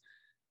condensed.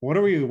 Who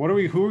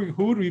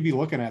would we be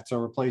looking at to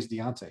replace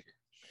Deontay?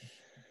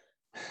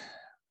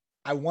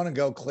 I want to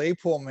go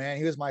Claypool, man.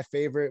 He was one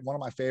of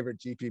my favorite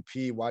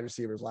GPP wide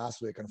receivers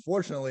last week.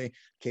 Unfortunately,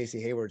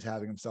 Casey Hayward's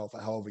having himself a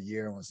hell of a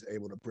year and was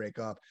able to break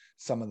up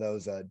some of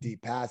those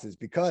deep passes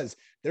because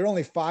there are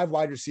only 5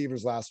 wide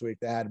receivers last week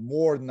that had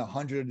more than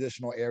 100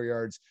 additional air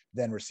yards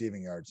than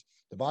receiving yards.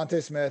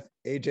 Devontae Smith,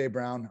 AJ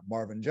Brown,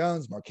 Marvin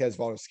Jones, Marquez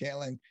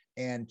Valdes-Scantling,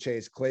 and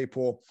Chase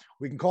Claypool.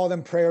 We can call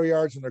them prayer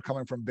yards when they're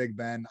coming from Big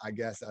Ben, I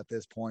guess, at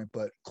this point.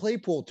 But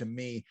Claypool, to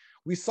me,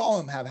 we saw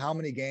him have how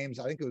many games?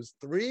 I think it was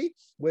 3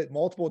 with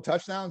multiple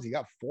touchdowns. He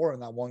got 4 in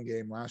that one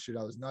game last year.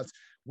 That was nuts.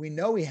 We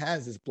know he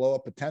has this blow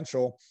up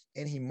potential,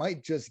 and he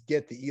might just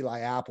get the Eli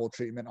Apple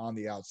treatment on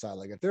the outside.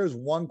 Like if there's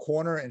one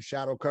corner in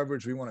shadow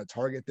coverage we want to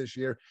target this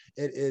year,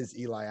 it is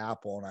Eli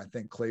Apple. And I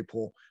think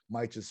Claypool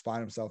might just find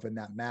himself in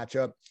that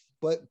matchup.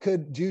 But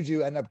could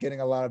Juju end up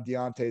getting a lot of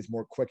Deontay's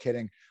more quick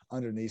hitting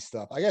underneath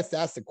stuff? I guess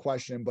that's the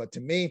question. But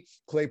to me,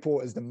 Claypool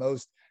is the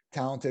most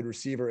talented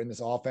receiver in this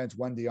offense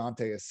when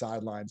Deontay is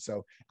sidelined.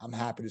 So I'm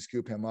happy to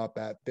scoop him up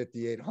at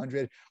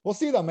 5,800. We'll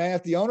see though, man.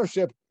 If the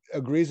ownership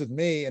agrees with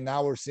me and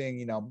now we're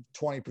seeing,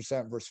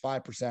 20% versus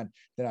 5%,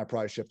 then I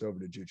probably shift over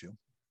to Juju.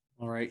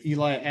 All right.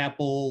 Eli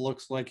Apple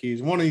looks like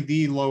he's one of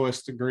the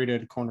lowest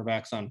graded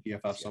cornerbacks on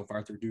PFF so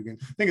far through Dugan.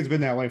 I think it's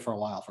been that way for a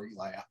while for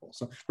Eli Apple.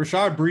 So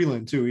Rashad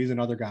Breeland too. He's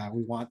another guy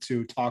we want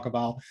to talk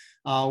about,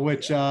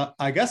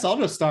 I guess I'll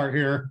just start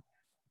here.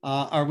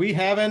 Are we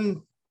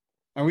having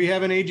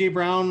AJ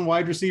Brown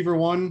wide receiver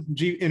 1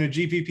 in a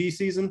GPP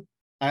season?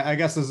 I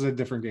guess this is a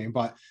different game,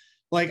 but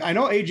I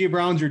know AJ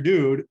Brown's your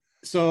dude.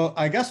 So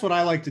I guess what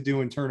I like to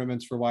do in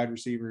tournaments for wide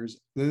receivers,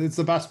 it's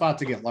the best spot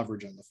to get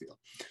leverage on the field.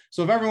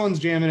 So if everyone's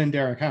jamming in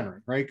Derrick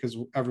Henry, right, because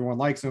everyone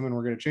likes him and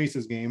we're going to chase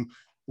his game,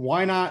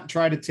 why not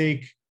try to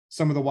take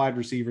some of the wide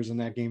receivers in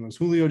that game? It was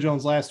Julio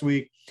Jones last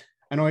week.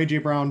 I know A.J.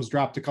 Brown's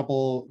dropped a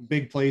couple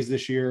big plays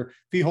this year.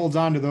 If he holds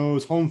on to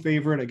those, home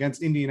favorite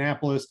against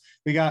Indianapolis,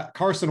 we got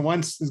Carson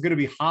Wentz is going to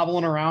be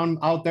hobbling around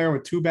out there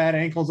with 2 bad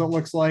ankles, it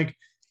looks like.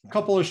 A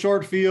couple of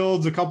short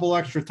fields, a couple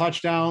extra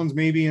touchdowns,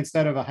 maybe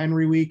instead of a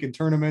Henry week in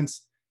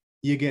tournaments,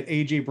 you get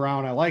A.J.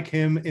 Brown. I like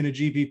him in a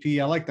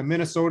GPP. I like the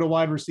Minnesota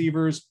wide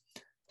receivers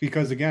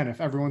because, again,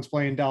 if everyone's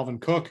playing Dalvin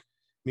Cook,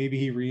 maybe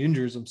he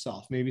re-injures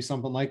himself. Maybe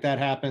something like that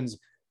happens.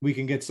 We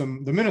can get the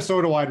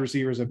Minnesota wide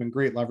receivers have been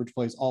great leverage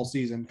plays all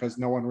season because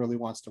no one really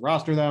wants to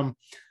roster them.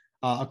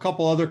 A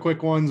couple other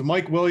quick ones.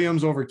 Mike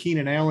Williams over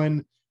Keenan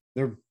Allen.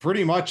 They're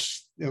pretty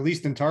much, at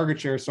least in target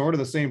share, sort of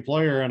the same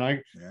player. And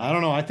I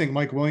don't know. I think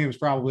Mike Williams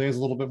probably has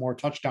a little bit more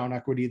touchdown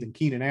equity than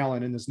Keenan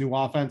Allen in this new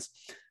offense.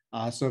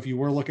 So if you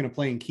were looking at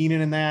playing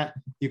Keenan in that,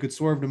 you could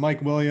swerve to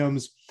Mike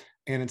Williams.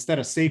 And instead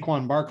of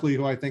Saquon Barkley,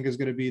 who I think is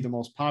going to be the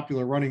most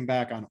popular running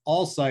back on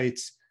all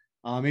sites,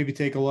 maybe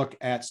take a look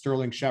at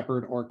Sterling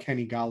Shepard or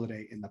Kenny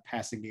Golladay in the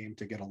passing game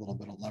to get a little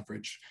bit of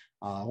leverage.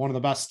 One of the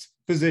best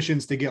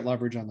positions to get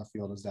leverage on the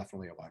field is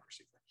definitely a wide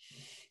receiver.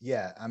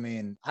 Yeah, I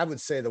mean, I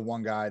would say the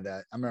one guy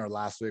that I remember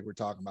last week, we're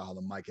talking about how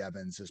the Mike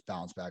Evans, his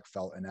bounce back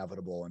felt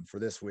inevitable. And for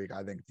this week,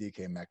 I think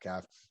DK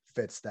Metcalf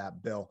fits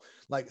that bill.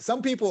 Like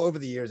some people over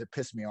the years, it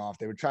pissed me off.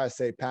 They would try to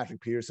say Patrick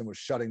Peterson was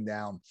shutting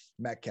down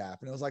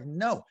Metcalf. And it was like,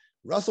 no,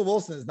 Russell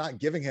Wilson is not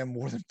giving him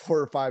more than 4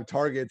 or 5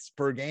 targets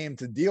per game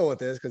to deal with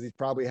this because he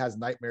probably has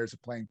nightmares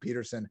of playing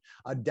Peterson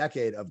a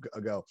decade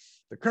ago.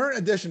 The current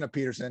addition of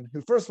Peterson,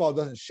 who first of all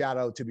doesn't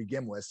shadow to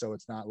begin with, so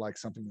it's not like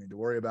something we need to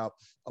worry about,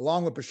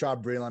 along with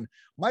Rashad Breeland,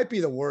 might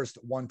be the worst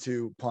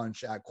 1-2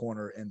 punch at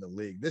corner in the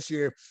league. This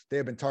year, they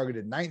have been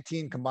targeted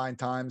 19 combined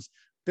times,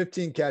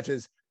 15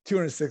 catches,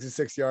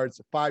 266 yards,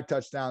 5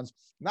 touchdowns.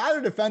 Neither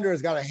defender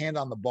has got a hand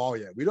on the ball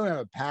yet. We don't have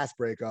a pass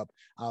breakup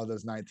out of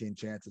those 19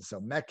 chances. So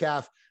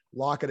Metcalf,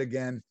 lock it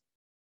again.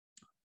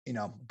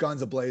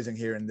 Guns a-blazing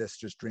here in this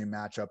just dream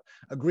matchup.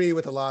 Agree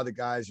with a lot of the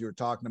guys you were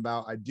talking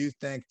about. I do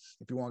think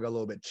if you want to go a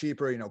little bit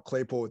cheaper,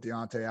 Claypool with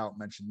Deontay out,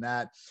 mentioned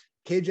that.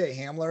 KJ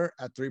Hamler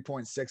at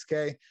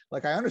 3.6K.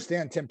 Like I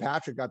understand Tim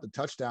Patrick got the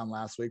touchdown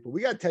last week, but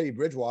we got Teddy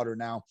Bridgewater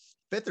now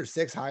fifth or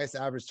sixth highest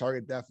average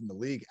target depth in the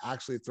league,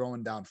 actually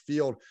throwing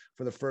downfield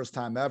for the first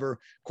time ever.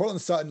 Cortland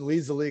Sutton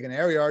leads the league in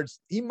air yards.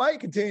 He might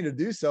continue to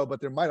do so,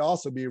 but there might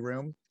also be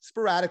room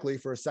sporadically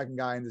for a second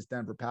guy in this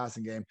Denver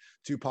passing game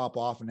to pop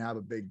off and have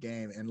a big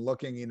game. And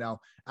looking,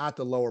 at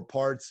the lower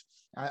parts,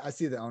 I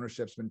see the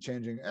ownership's been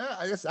changing.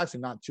 I guess actually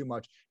not too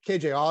much.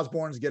 KJ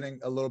Osborne's getting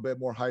a little bit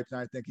more hype than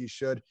I think he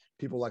should.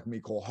 People like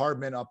Mecole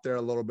Hardman up there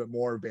a little bit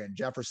more. Van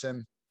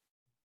Jefferson,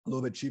 a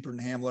little bit cheaper than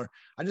Hamler.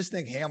 I just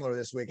think Hamler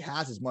this week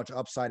has as much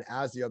upside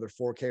as the other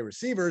 4K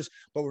receivers,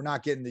 but we're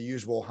not getting the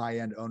usual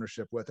high-end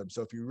ownership with him.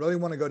 So if you really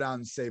want to go down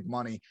and save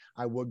money,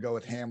 I would go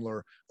with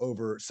Hamler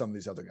over some of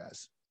these other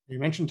guys. You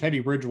mentioned Teddy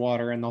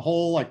Bridgewater and the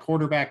whole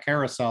quarterback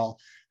carousel.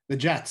 The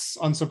Jets,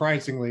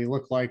 unsurprisingly,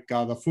 look like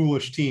the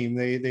foolish team.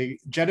 They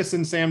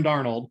jettisoned Sam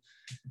Darnold,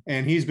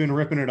 and he's been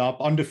ripping it up,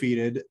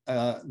 undefeated.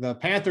 The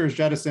Panthers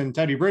jettisoned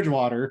Teddy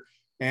Bridgewater,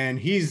 and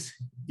he's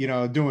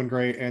doing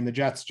great. And the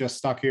Jets just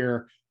stuck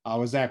here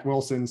with Zach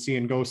Wilson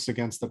seeing ghosts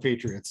against the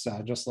Patriots,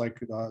 just like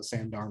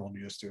Sam Darnold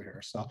used to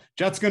here. So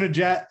Jets going to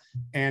jet,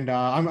 and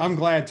I'm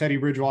glad Teddy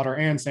Bridgewater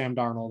and Sam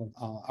Darnold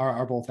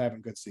are both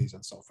having good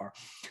seasons so far.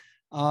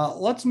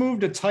 Let's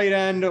move to tight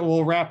end.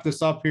 We'll wrap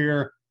this up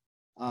here.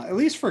 At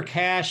least for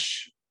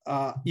cash,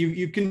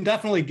 you can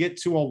definitely get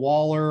to a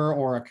Waller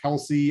or a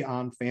Kelsey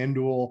on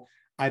FanDuel.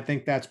 I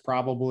think that's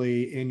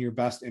probably in your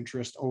best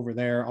interest over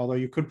there, although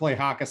you could play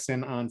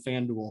Hawkinson on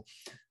FanDuel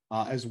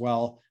as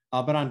well.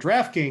 But on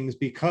DraftKings,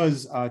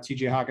 because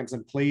TJ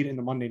Hawkinson played in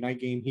the Monday night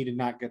game, he did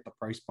not get the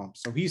price bump.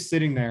 So he's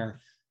sitting there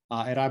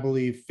at, I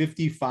believe,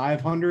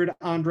 5,500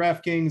 on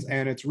DraftKings,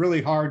 and it's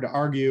really hard to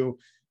argue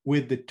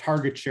with the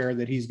target share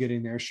that he's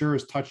getting there. Sure,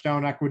 his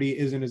touchdown equity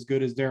isn't as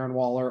good as Darren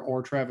Waller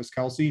or Travis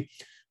Kelce,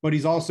 but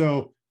he's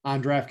also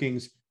on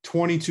DraftKings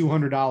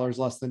 $2,200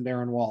 less than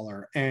Darren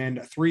Waller and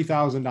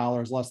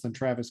 $3,000 less than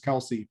Travis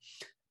Kelce.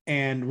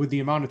 And with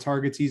the amount of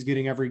targets he's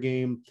getting every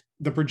game,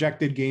 the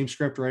projected game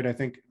script, right? I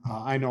think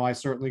I know I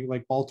certainly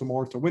like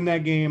Baltimore to win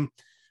that game.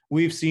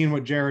 We've seen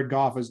what Jared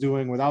Goff is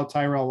doing without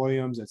Tyrell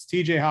Williams. It's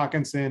TJ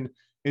Hawkinson.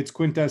 It's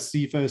Quintez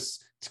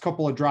Cephas. It's a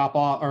couple of drop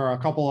off or a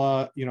couple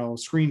of,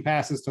 screen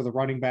passes to the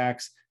running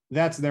backs.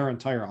 That's their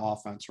entire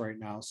offense right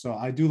now. So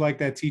I do like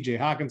that TJ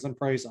Hawkinson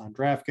price on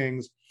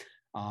DraftKings.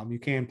 You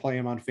can play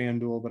him on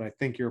FanDuel, but I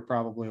think you're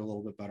probably a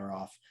little bit better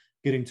off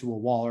getting to a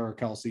Waller or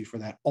Kelsey for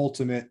that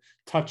ultimate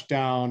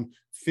touchdown,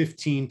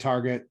 15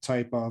 target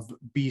type of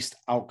beast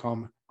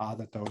outcome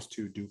that those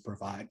two do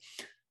provide.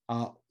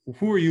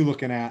 Who are you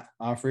looking at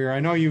for your?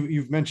 I know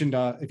you've mentioned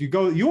if you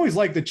go, you always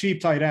like the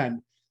cheap tight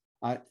end.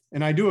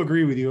 And I do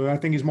agree with you. I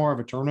think he's more of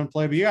a tournament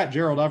play, but you got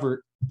Gerald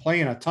Everett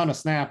playing a ton of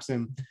snaps,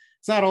 and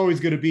it's not always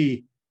going to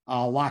be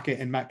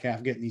Lockett and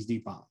Metcalf getting these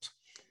deep bombs.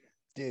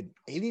 Dude,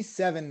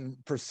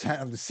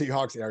 87% of the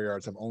Seahawks air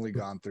yards have only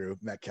gone through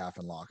Metcalf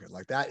and Lockett.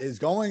 Like, that is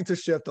going to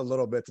shift a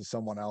little bit to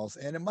someone else,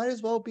 and it might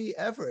as well be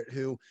Everett,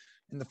 who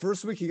in the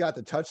first week he got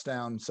the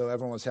touchdown, so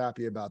everyone was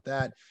happy about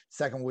that.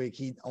 Second week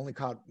he only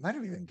caught, might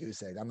have even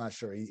goose egg, I'm not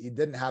sure. He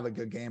didn't have a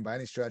good game by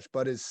any stretch,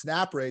 but his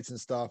snap rates and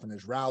stuff and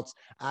his routes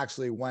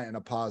actually went in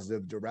a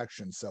positive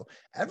direction. So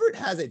Everett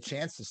has a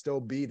chance to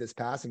still be this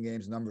passing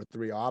game's number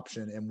 3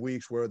 option in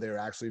weeks where they're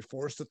actually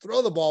forced to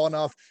throw the ball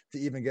enough to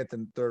even get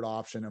the third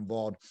option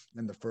involved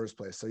in the first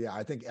place. So yeah,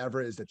 I think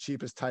Everett is the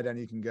cheapest tight end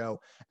you can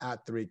go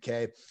at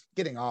 3K.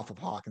 Getting off of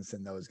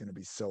Hawkinson, though, is going to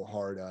be so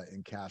hard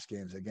in cash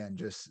games. Again,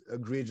 just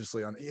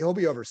egregiously he'll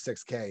be over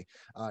 6K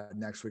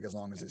next week as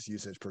long as his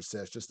usage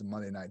persists. Just a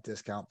Monday night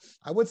discount.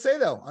 I would say,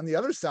 though, on the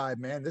other side,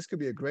 man, this could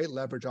be a great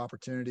leverage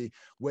opportunity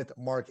with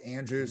Mark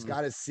Andrews.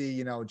 Got to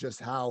see, just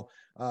how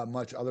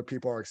much other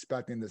people are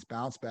expecting this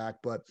bounce back.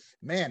 But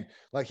man,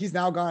 like, he's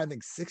now gone, I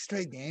think, 6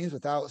 straight games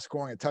without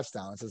scoring a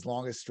touchdown. It's his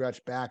longest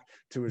stretch back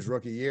to his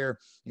rookie year.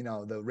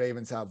 The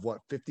Ravens have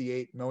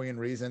 58 million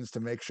reasons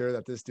to make sure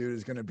that this dude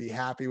is going to be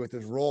happy with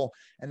his role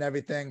and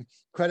everything.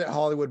 Credit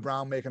Hollywood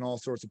Brown making all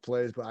sorts of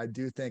plays, but I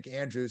do think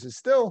Andrews is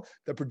still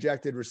the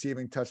projected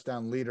receiving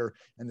touchdown leader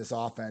in this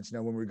offense.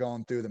 When we're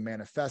going through the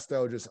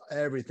manifesto, just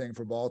everything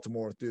for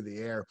Baltimore through the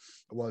air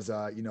was,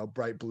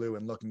 bright blue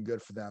and looking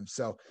good for them.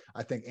 So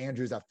I think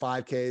Andrews at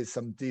 5K,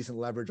 some decent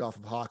leverage off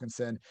of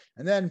Hawkinson.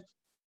 And then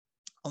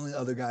only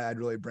other guy I'd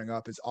really bring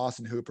up is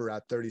Austin Hooper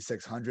at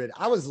 3,600.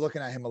 I was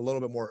looking at him a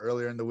little bit more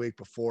earlier in the week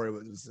before it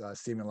was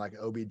seeming like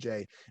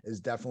OBJ is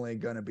definitely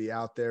going to be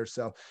out there.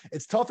 So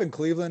it's tough in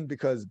Cleveland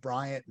because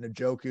Bryant,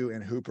 Njoku,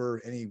 and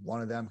Hooper, any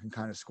one of them can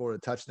kind of score a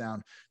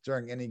touchdown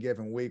during any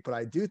given week. But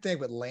I do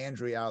think with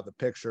Landry out of the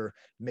picture,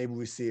 maybe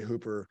we see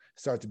Hooper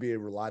start to be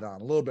relied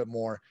on a little bit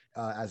more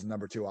as a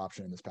number 2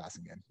 option in this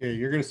passing game. Yeah,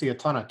 you're going to see a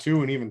ton of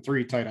 2 and even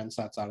 3 tight end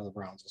sets out of the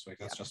Browns this week.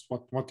 That's just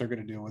what they're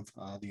going to do with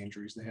the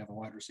injuries they have a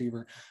wide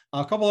receiver.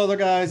 A couple other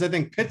guys, I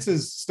think Pitts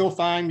is still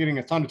fine, getting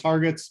a ton of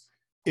targets.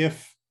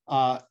 If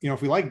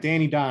we like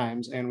Danny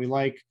Dimes and we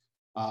like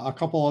a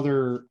couple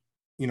other,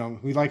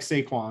 we like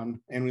Saquon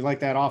and we like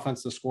that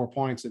offense to score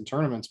points in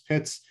tournaments,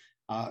 Pitts,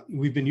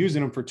 we've been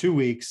using him for 2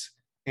 weeks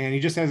and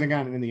he just hasn't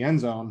gotten in the end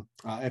zone.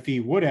 If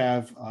he would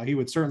have, he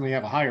would certainly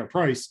have a higher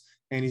price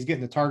and he's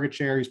getting the target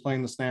share. He's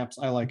playing the snaps.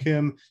 I like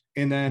him.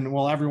 And then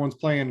while everyone's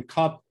playing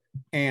Kupp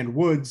and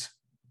Woods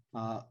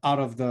out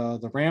of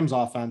the Rams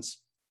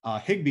offense,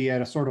 Higbee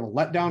had a sort of a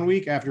letdown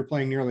week after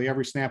playing nearly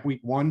every snap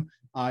week 1.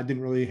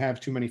 Didn't really have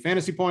too many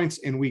fantasy points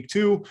in week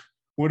 2.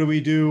 What do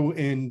we do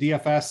in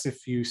DFS?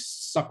 If you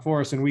suck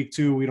for us in week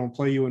 2, we don't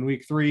play you in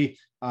week 3.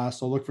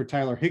 So look for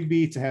Tyler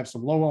Higbee to have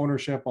some low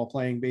ownership while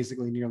playing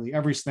basically nearly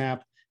every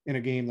snap in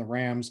a game the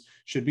Rams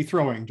should be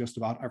throwing just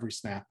about every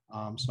snap.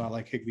 So I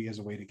like Higbee as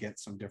a way to get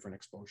some different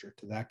exposure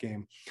to that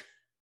game.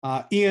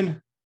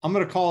 Ian, I'm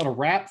going to call it a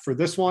wrap for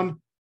this one.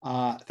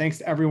 Thanks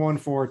to everyone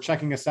for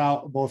checking us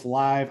out, both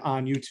live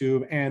on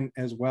YouTube and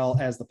as well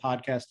as the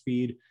podcast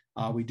feed.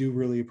 We do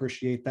really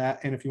appreciate that.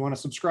 And if you want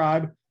to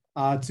subscribe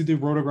to the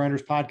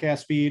Roto-Grinders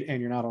podcast feed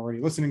and you're not already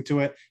listening to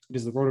it, it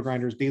is the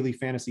Roto-Grinders daily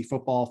fantasy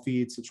football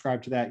feed.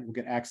 Subscribe to that. You will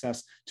get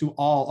access to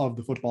all of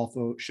the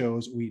football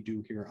shows we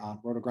do here on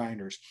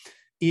Roto-Grinders.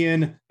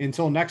 Ian,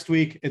 until next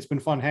week, it's been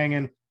fun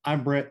hanging.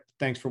 I'm Britt.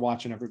 Thanks for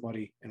watching,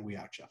 everybody, and we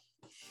out ya.